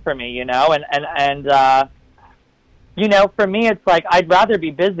fun for me, and for me, it's like I'd rather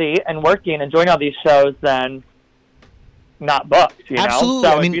be busy and working and doing all these shows than not booked, Absolutely.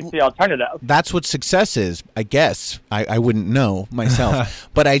 So I mean, it's the alternative. That's what success is, I guess. I wouldn't know myself,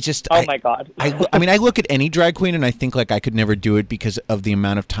 but I just... Oh, my God. I mean, I look at any drag queen and I think like I could never do it because of the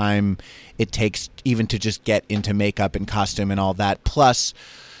amount of time it takes even to just get into makeup and costume and all that. Plus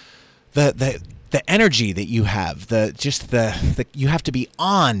the energy that you have, you have to be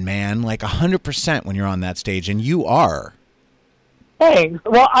on, man, like 100% when you're on that stage, and you are. Thanks.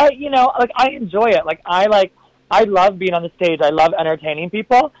 Well, I enjoy it. I love being on the stage. I love entertaining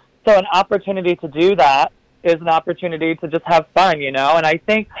people. So an opportunity to do that is an opportunity to just have fun, And I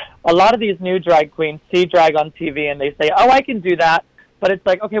think a lot of these new drag queens see drag on TV and they say, oh, I can do that. But it's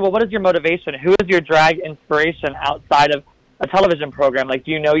like, okay, well, what is your motivation? Who is your drag inspiration outside of a television program? Like,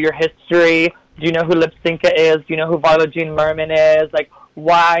 do you know your history? Do you know who Lip Synca is? Do you know who Varla Jean Merman is? Like,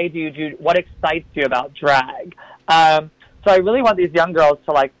 why do you do, what excites you about drag? So I really want these young girls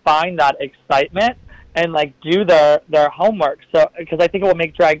to, find that excitement and do their homework, so because I think it will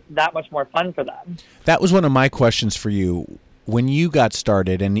make drag that much more fun for them. That was one of my questions for you when you got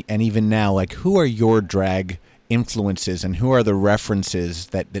started, and even now. Who are your drag influences, and who are the references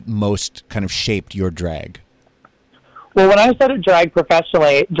that most kind of shaped your drag? Well, when I started drag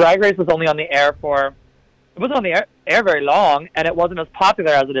professionally, Drag Race was only on the air it wasn't on the air very long, and it wasn't as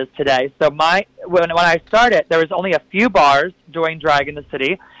popular as it is today. So when I started, there was only a few bars doing drag in the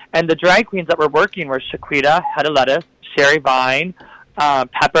city. And the drag queens that were working were Shaquita, Hedda Lettuce, Sherry Vine,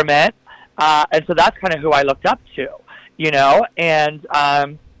 Peppermint. And so that's kind of who I looked up to, And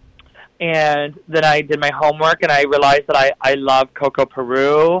then I did my homework, and I realized that I love Coco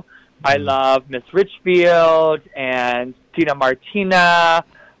Peru. I love Miss Richfield and Tina Martina.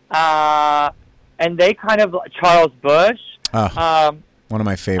 And they kind of, Charles Bush. One of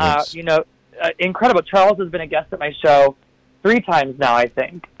my favorites. Incredible. Charles has been a guest at my show 3 times now, I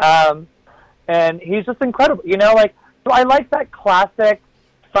think. And and he's just incredible. You know, like, so I like that classic,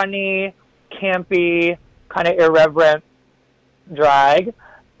 funny, campy, kind of irreverent drag,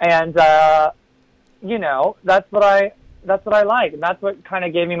 and you know, that's what I like, and that's what kind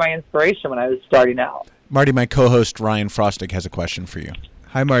of gave me my inspiration when I was starting out. Marty, my co-host Ryan Frostig has a question for you.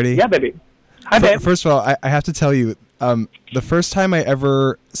 Hi, Marty. Yeah, baby. Hi, babe. First of all, I have to tell you, the first time I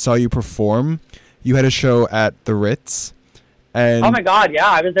ever saw you perform, you had a show at the Ritz. And oh my God, yeah,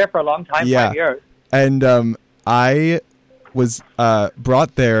 I was there for a long time, 5 years. And I was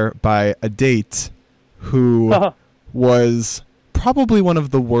brought there by a date who was probably one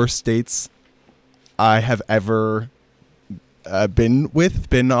of the worst dates I have ever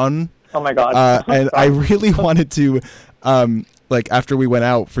been on. Oh my God. And I really wanted to, like, after we went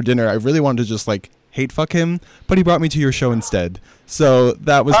out for dinner, I really wanted to just, like, hate fuck him, but he brought me to your show instead. So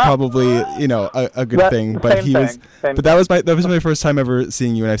that was probably, you know, a good thing. But that was my first time ever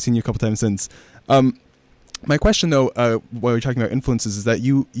seeing you, and I've seen you a couple times since. My question, though, while we're talking about influences, is that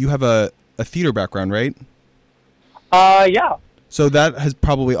you have a theater background, right? Yeah. So that has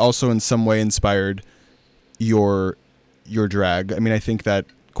probably also in some way inspired your drag. I mean, I think that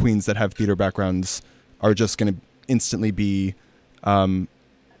queens that have theater backgrounds are just going to instantly be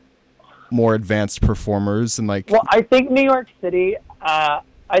more advanced performers and like. Well, I think New York City. I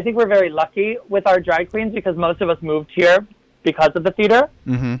think we're very lucky with our drag queens because most of us moved here because of the theater.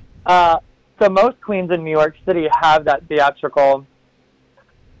 Mm-hmm. So most queens in New York City have that theatrical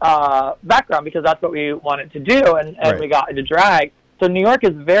background because that's what we wanted to do, and Right. we got into drag. So New York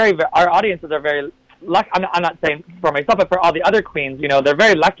is very, very, our audiences are very lucky. I'm not saying for myself, but for all the other queens, you know, they're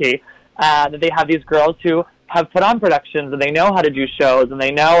very lucky that they have these girls who have put on productions and they know how to do shows and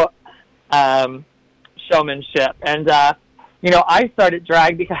they know showmanship. And, you know, I started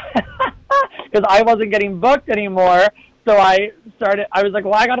drag because I wasn't getting booked anymore. So I was like,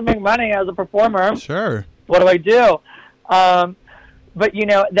 well, I got to make money as a performer. Sure. What do I do? But, you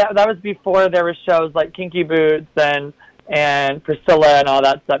know, that was before there were shows like Kinky Boots and Priscilla and all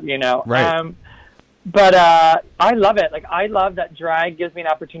that stuff, you know. Right. But I love it. Like, I love that drag gives me an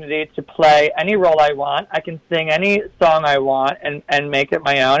opportunity to play any role I want. I can sing any song I want and make it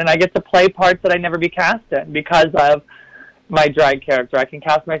my own. And I get to play parts that I'd never be cast in because of my drag character. I can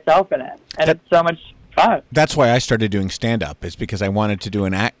cast myself in it. And it's so much fun. That's why I started doing stand-up, is because I wanted to do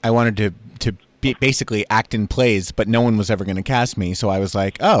I wanted to basically act in plays, but no one was ever going to cast me. So I was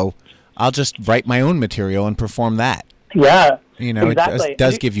like, oh, I'll just write my own material and perform that. Yeah. You know, exactly. It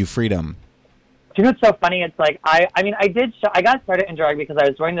does give you freedom. Do you know what's so funny? It's like, I got started in drag because I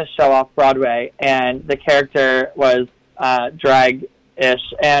was doing this show off Broadway, and the character was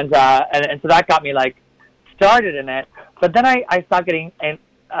drag-ish, and so that got me, like, started in it. But then I stopped getting,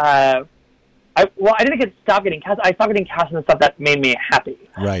 I didn't stop getting cast. I stopped getting cast in stuff that made me happy.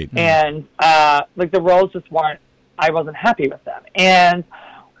 Right. And, like, the roles just I wasn't happy with them. And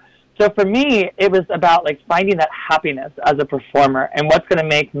so for me, it was about, like, finding that happiness as a performer and what's going to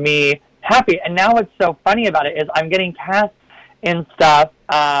make me happy. And now what's so funny about it is I'm getting cast in stuff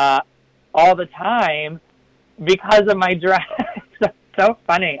all the time because of my drag. It's so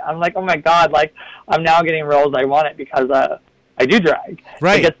funny. I'm like, oh my God, like, I'm now getting roles I want it because I do drag.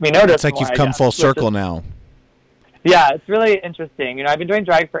 Right. It gets me noticed. It's like more, you've come full circle now. Yeah, it's really interesting. You know, I've been doing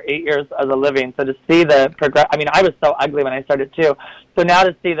drag for 8 years as a living, so to see the I mean, I was so ugly when I started too. So now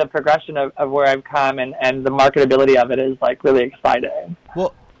to see the progression of where I've come and the marketability of it is, like, really exciting.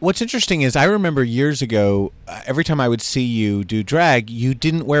 Well, what's interesting is I remember years ago, every time I would see you do drag, you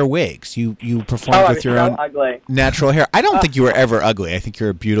didn't wear wigs. You performed with your own natural hair. I don't think you were ever ugly. I think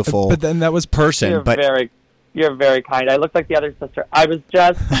you're a beautiful but then that was person. You're very kind. I look like the other sister. I was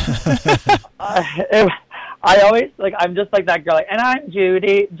just... I always, like, I'm just like that girl, like, and I'm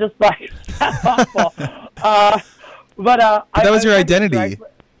Judy, just like, that's awful. But that was your identity.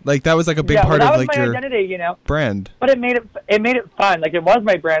 Like, that was, like, a big part of, like, your identity, you know? brand. But it made it fun. Like, it was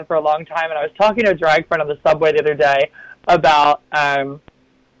my brand for a long time, and I was talking to a drag friend on the subway the other day about,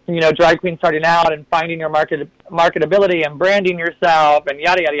 you know, drag queen starting out and finding your marketability and branding yourself and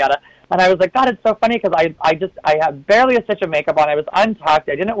yada, yada, yada. And I was like, God, it's so funny because I had barely a stitch of makeup on. I was untucked.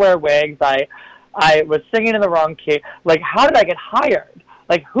 I didn't wear wigs. I was singing in the wrong key. Like, how did I get hired?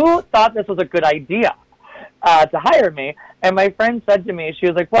 Like, who thought this was a good idea to hire me? And my friend said to me, she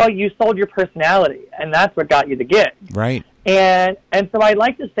was like, well, you sold your personality, and that's what got you the gig. Right. And so I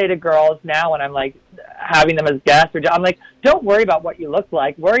like to say to girls now when I'm, like, having them as guests, I'm like, don't worry about what you look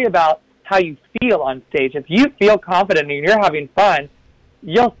like. Worry about how you feel on stage. If you feel confident and you're having fun,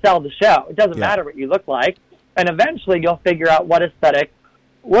 you'll sell the show. It doesn't matter what you look like. And eventually you'll figure out what aesthetic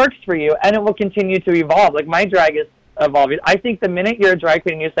works for you, and it will continue to evolve. Like, my drag is evolving. I think the minute you're a drag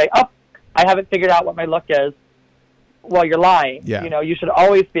queen and you say, oh, I haven't figured out what my look is. Well, you're lying. Yeah. You know, you should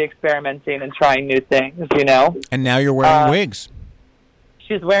always be experimenting and trying new things, you know? And now you're wearing wigs.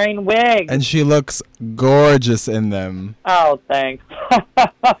 She's wearing wigs. And she looks gorgeous in them. Oh, thanks.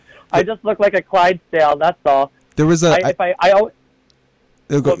 I just look like a Clydesdale, that's all. There was a... babe?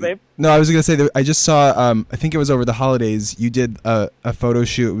 No, I was going to say, that I just saw, I think it was over the holidays, you did a photo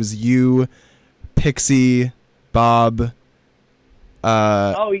shoot. It was you, Pixie, Bob...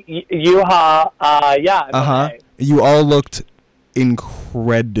 Yuha, yeah. Okay. You all looked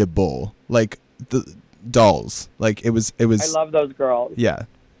incredible, like the dolls. Like it was. I love those girls. Yeah.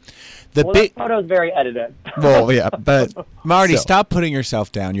 That photo's very edited. Well, yeah, but Marty, stop putting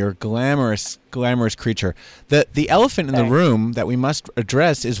yourself down. You're a glamorous creature. The elephant in the room that we must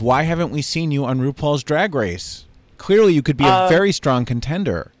address is why haven't we seen you on RuPaul's Drag Race? Clearly, you could be a very strong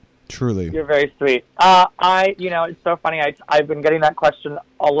contender. Truly. You're very sweet. It's so funny. I've been getting that question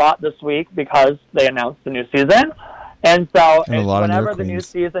a lot this week because they announced the new season. And so whenever the new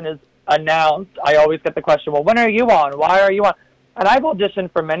season is announced, I always get the question, well, when are you on? Why are you on? And I've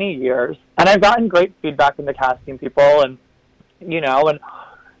auditioned for many years, and I've gotten great feedback from the casting people. And,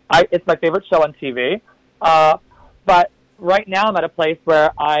 it's my favorite show on TV. But right now I'm at a place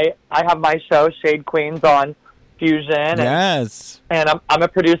where I have my show, Shade Queens, on Fusion. Yes. And I'm a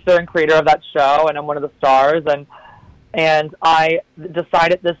producer and creator of that show, and I'm one of the stars. And I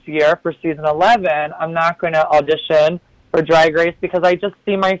decided this year for season 11, I'm not going to audition for Drag Race because I just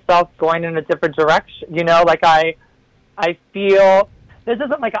see myself going in a different direction. I feel this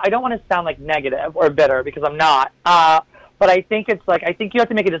isn't like, I don't want to sound like negative or bitter because I'm not. But I think it's like, I think you have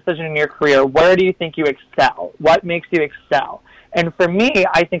to make a decision in your career. Where do you think you excel? What makes you excel? And for me,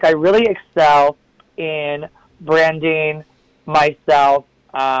 I think I really excel in branding myself,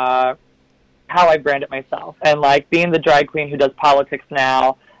 how I brand it myself, and like being the drag queen who does politics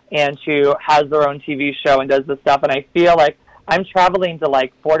now and who has their own TV show and does this stuff. And I feel like I'm traveling to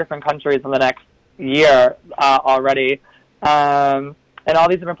like 4 different countries in the next year already, and all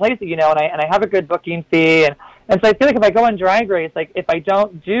these different places, and I have a good booking fee, and so I feel like if I go on Drag Race, like if I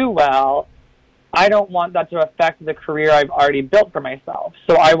don't do well, I don't want that to affect the career I've already built for myself.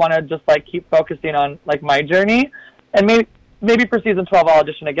 So I want to just like keep focusing on like my journey, and maybe for season 12 I'll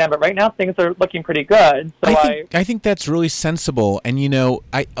audition again. But right now things are looking pretty good. So I think that's really sensible. And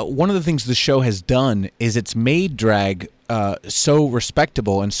one of the things the show has done is it's made drag so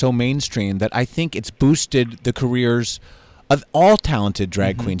respectable and so mainstream that I think it's boosted the careers of all talented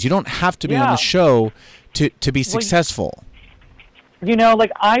drag queens. You don't have to be on the show to be successful.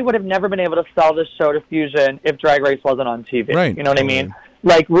 I would have never been able to sell this show to Fusion if Drag Race wasn't on TV. Right. You know what I mean?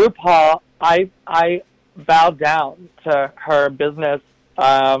 Like RuPaul, I bowed down to her business.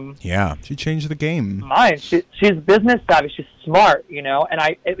 She changed the game. Mind. She's business savvy. She's smart,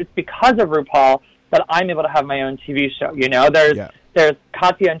 and it's because of RuPaul that I'm able to have my own TV show. There's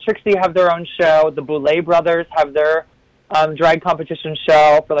Katya and Trixie have their own show. The Boulay brothers have their drag competition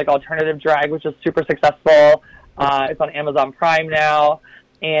show for like alternative drag, which is super successful. It's on Amazon Prime now,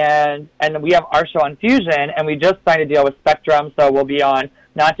 and we have our show on Fusion, and we just signed a deal with Spectrum, so we'll be on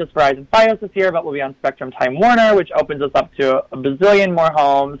not just Verizon Fios this year, but we'll be on Spectrum Time Warner, which opens us up to a bazillion more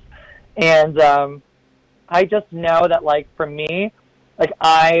homes. And I just know that, like, for me, like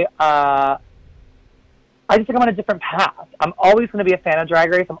I just think I'm on a different path. I'm always going to be a fan of Drag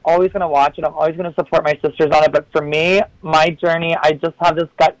Race. I'm always going to watch it. I'm always going to support my sisters on it. But for me, my journey, I just have this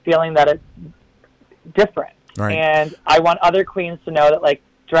gut feeling that it's different. Right. And I want other queens to know that, like,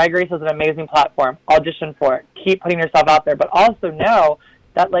 Drag Race is an amazing platform. Audition for it. Keep putting yourself out there. But also know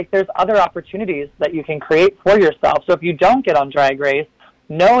that, like, there's other opportunities that you can create for yourself. So if you don't get on Drag Race,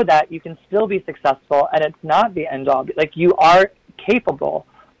 know that you can still be successful, and it's not the end-all. Like, you are capable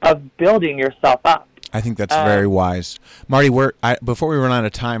of building yourself up. I think that's very wise. Marti, before we run out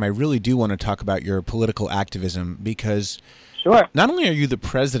of time, I really do want to talk about your political activism because not only are you the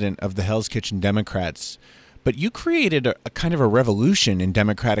president of the Hell's Kitchen Democrats, but you created a kind of a revolution in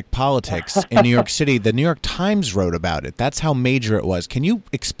Democratic politics in New York City. The New York Times wrote about it. That's how major it was. Can you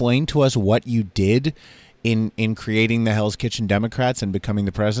explain to us what you did in creating the Hell's Kitchen Democrats and becoming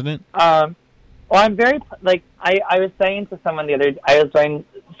the president? Well, I'm very, like, I was saying to someone I was doing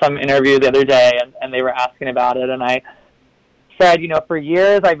some interview the other day, and they were asking about it, and I said, for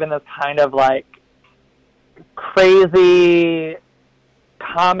years I've been this kind of, like, crazy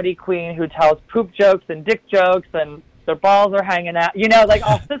comedy queen who tells poop jokes and dick jokes, and their balls are hanging out, like,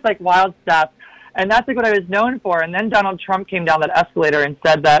 all this, like, wild stuff. And that's, like, what I was known for. And then Donald Trump came down that escalator and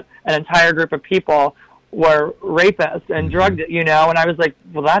said that an entire group of people were rapists and drugged it, and I was like,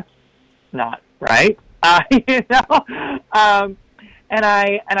 well, that's not right. And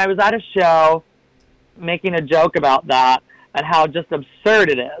I was at a show making a joke about that and how just absurd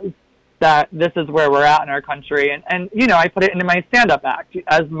it is that this is where we're at in our country. And you know, I put it into my stand-up act,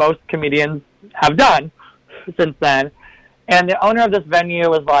 as most comedians have done since then. And the owner of this venue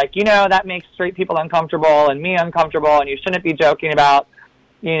was like, you know, that makes straight people uncomfortable and me uncomfortable, and you shouldn't be joking about,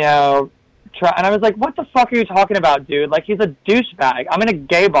 you know, and I was like, what the fuck are you talking about, dude? Like, he's a douchebag. I'm in a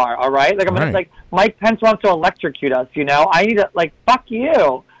gay bar, all right? Like, like, Mike Pence wants to electrocute us, you know? I need to, like, fuck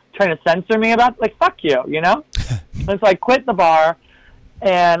you. Trying to censor me about, like, fuck you, you know? And so I quit the bar,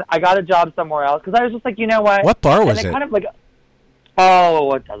 and I got a job somewhere else, because I was just like, you know what? What bar was and it? Kind of like,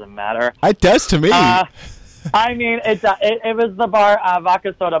 oh, it doesn't matter. It does to me. I mean, it was the bar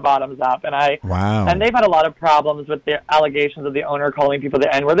Vodka Soda Bottoms Up, and wow. And they've had a lot of problems with the allegations of the owner calling people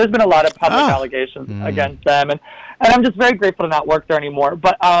the N-word. There's been a lot of public allegations against them, and I'm just very grateful to not work there anymore.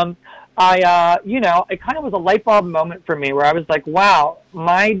 But you know, it kind of was a light bulb moment for me where I was like, wow,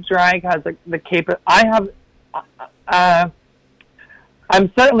 my drag has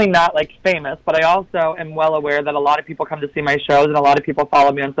I'm certainly not, like, famous, but I also am well aware that a lot of people come to see my shows and a lot of people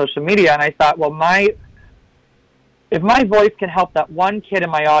follow me on social media, and I thought, well, if my voice can help that one kid in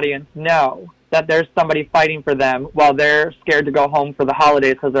my audience know that there's somebody fighting for them while they're scared to go home for the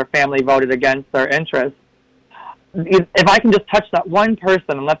holidays because their family voted against their interests, if I can just touch that one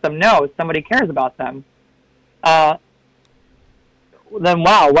person and let them know somebody cares about them, then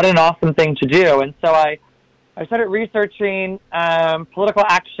wow, what an awesome thing to do. And so I started researching political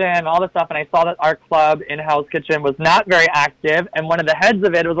action, all this stuff, and I saw that our club in Hell's Kitchen was not very active, and one of the heads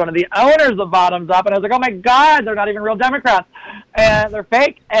of it was one of the owners of Bottoms Up, and I was like, oh my God, they're not even real Democrats, and they're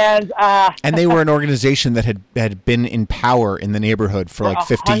fake. And they were an organization that had been in power in the neighborhood for like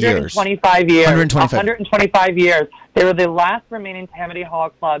 50 years. 125 years. 125 years. They were the last remaining Tammany Hall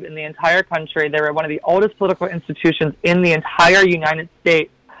club in the entire country. They were one of the oldest political institutions in the entire United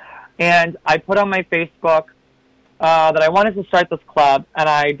States. And I put on my Facebook that I wanted to start this club, and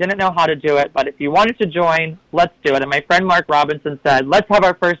I didn't know how to do it, but if you wanted to join, let's do it. And my friend Mark Robinson said, let's have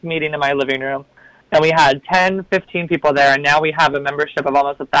our first meeting in my living room. And we had 10, 15 people there, and now we have a membership of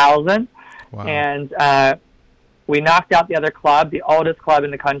almost 1,000. Wow. And we knocked out the other club, the oldest club in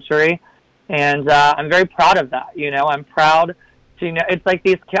the country, and I'm very proud of that. You know, I'm proud to, you know, it's like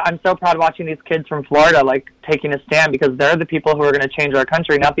these kids, I'm so proud watching these kids from Florida, like, taking a stand, because they're the people who are going to change our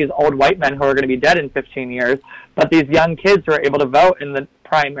country, not these old white men who are going to be dead in 15 years, but these young kids who are able to vote in the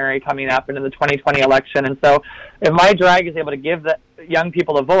primary coming up and in the 2020 election. And so if my drag is able to give the young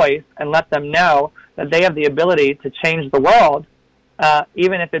people a voice and let them know that they have the ability to change the world,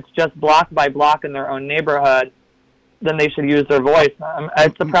 even if it's just block by block in their own neighborhood, then they should use their voice.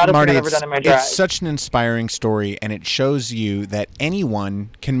 It's the proudest Marti, thing I've ever done in my drag. It's such an inspiring story, and it shows you that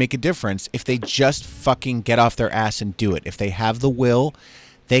anyone can make a difference if they just fucking get off their ass and do it. If they have the will,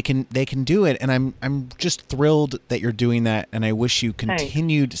 they can do it. And I'm just thrilled that you're doing that, and I wish you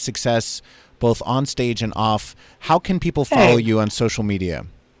continued success both on stage and off. How can people follow you on social media?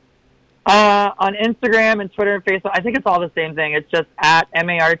 On Instagram and Twitter and Facebook, I think it's all the same thing. It's just at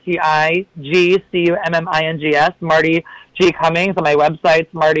MartiGCummings, Marti G. Cummings. On my website,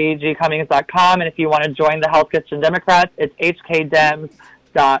 martigcummings.com. And if you want to join the Hell's Kitchen Democrats, it's hkdems.org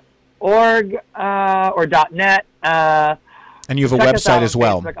or .net. And you have a website as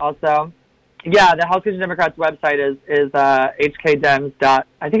well. Also. Yeah, the Hell's Kitchen Democrats website is hkdems.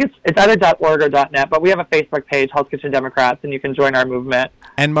 I think it's either .org or .net, but we have a Facebook page, Hell's Kitchen Democrats, and you can join our movement.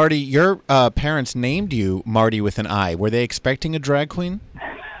 And Marti, your parents named you Marti with an I. Were they expecting a drag queen?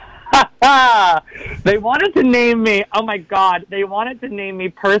 They wanted to name me. Oh my God! They wanted to name me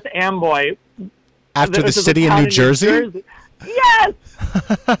Perth Amboy. After the city in New Jersey? Yes.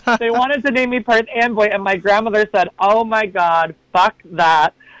 They wanted to name me Perth Amboy, and my grandmother said, "Oh my God, fuck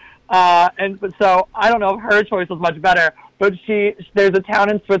that." And so I don't know if her choice was much better, but there's a town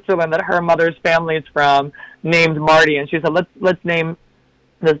in Switzerland that her mother's family's from named Marti, and she said, let's name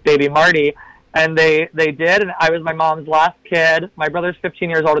this baby Marti. And they did, and I was my mom's last kid. My brother's 15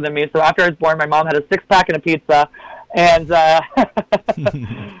 years older than me, so after I was born, my mom had a 6-pack and a pizza, and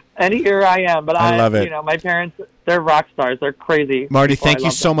and here I am. But I love it. You know, my parents, they're rock stars. They're crazy. Marti, thank you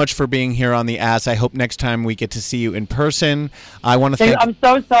so much for being here on The Ass. I hope next time we get to see you in person. I want to thank... I'm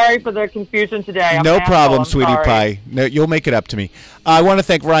so sorry for the confusion today. No problem, sweetie pie. No, you'll make it up to me. I want to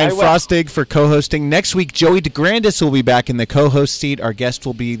thank Ryan Frostig for co-hosting. Next week, Joey DeGrandis will be back in the co-host seat. Our guest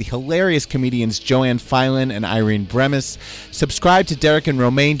will be the hilarious comedians Joanne Filan and Irene Bremis. Subscribe to Derek and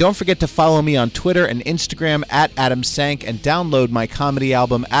Romaine. Don't forget to follow me on Twitter and Instagram at Adam Sank, and download my comedy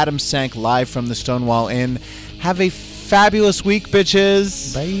album, Adam Sank, live from the Stonewall Inn. Have a fabulous week,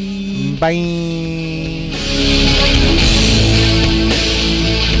 bitches. Bye. Bye.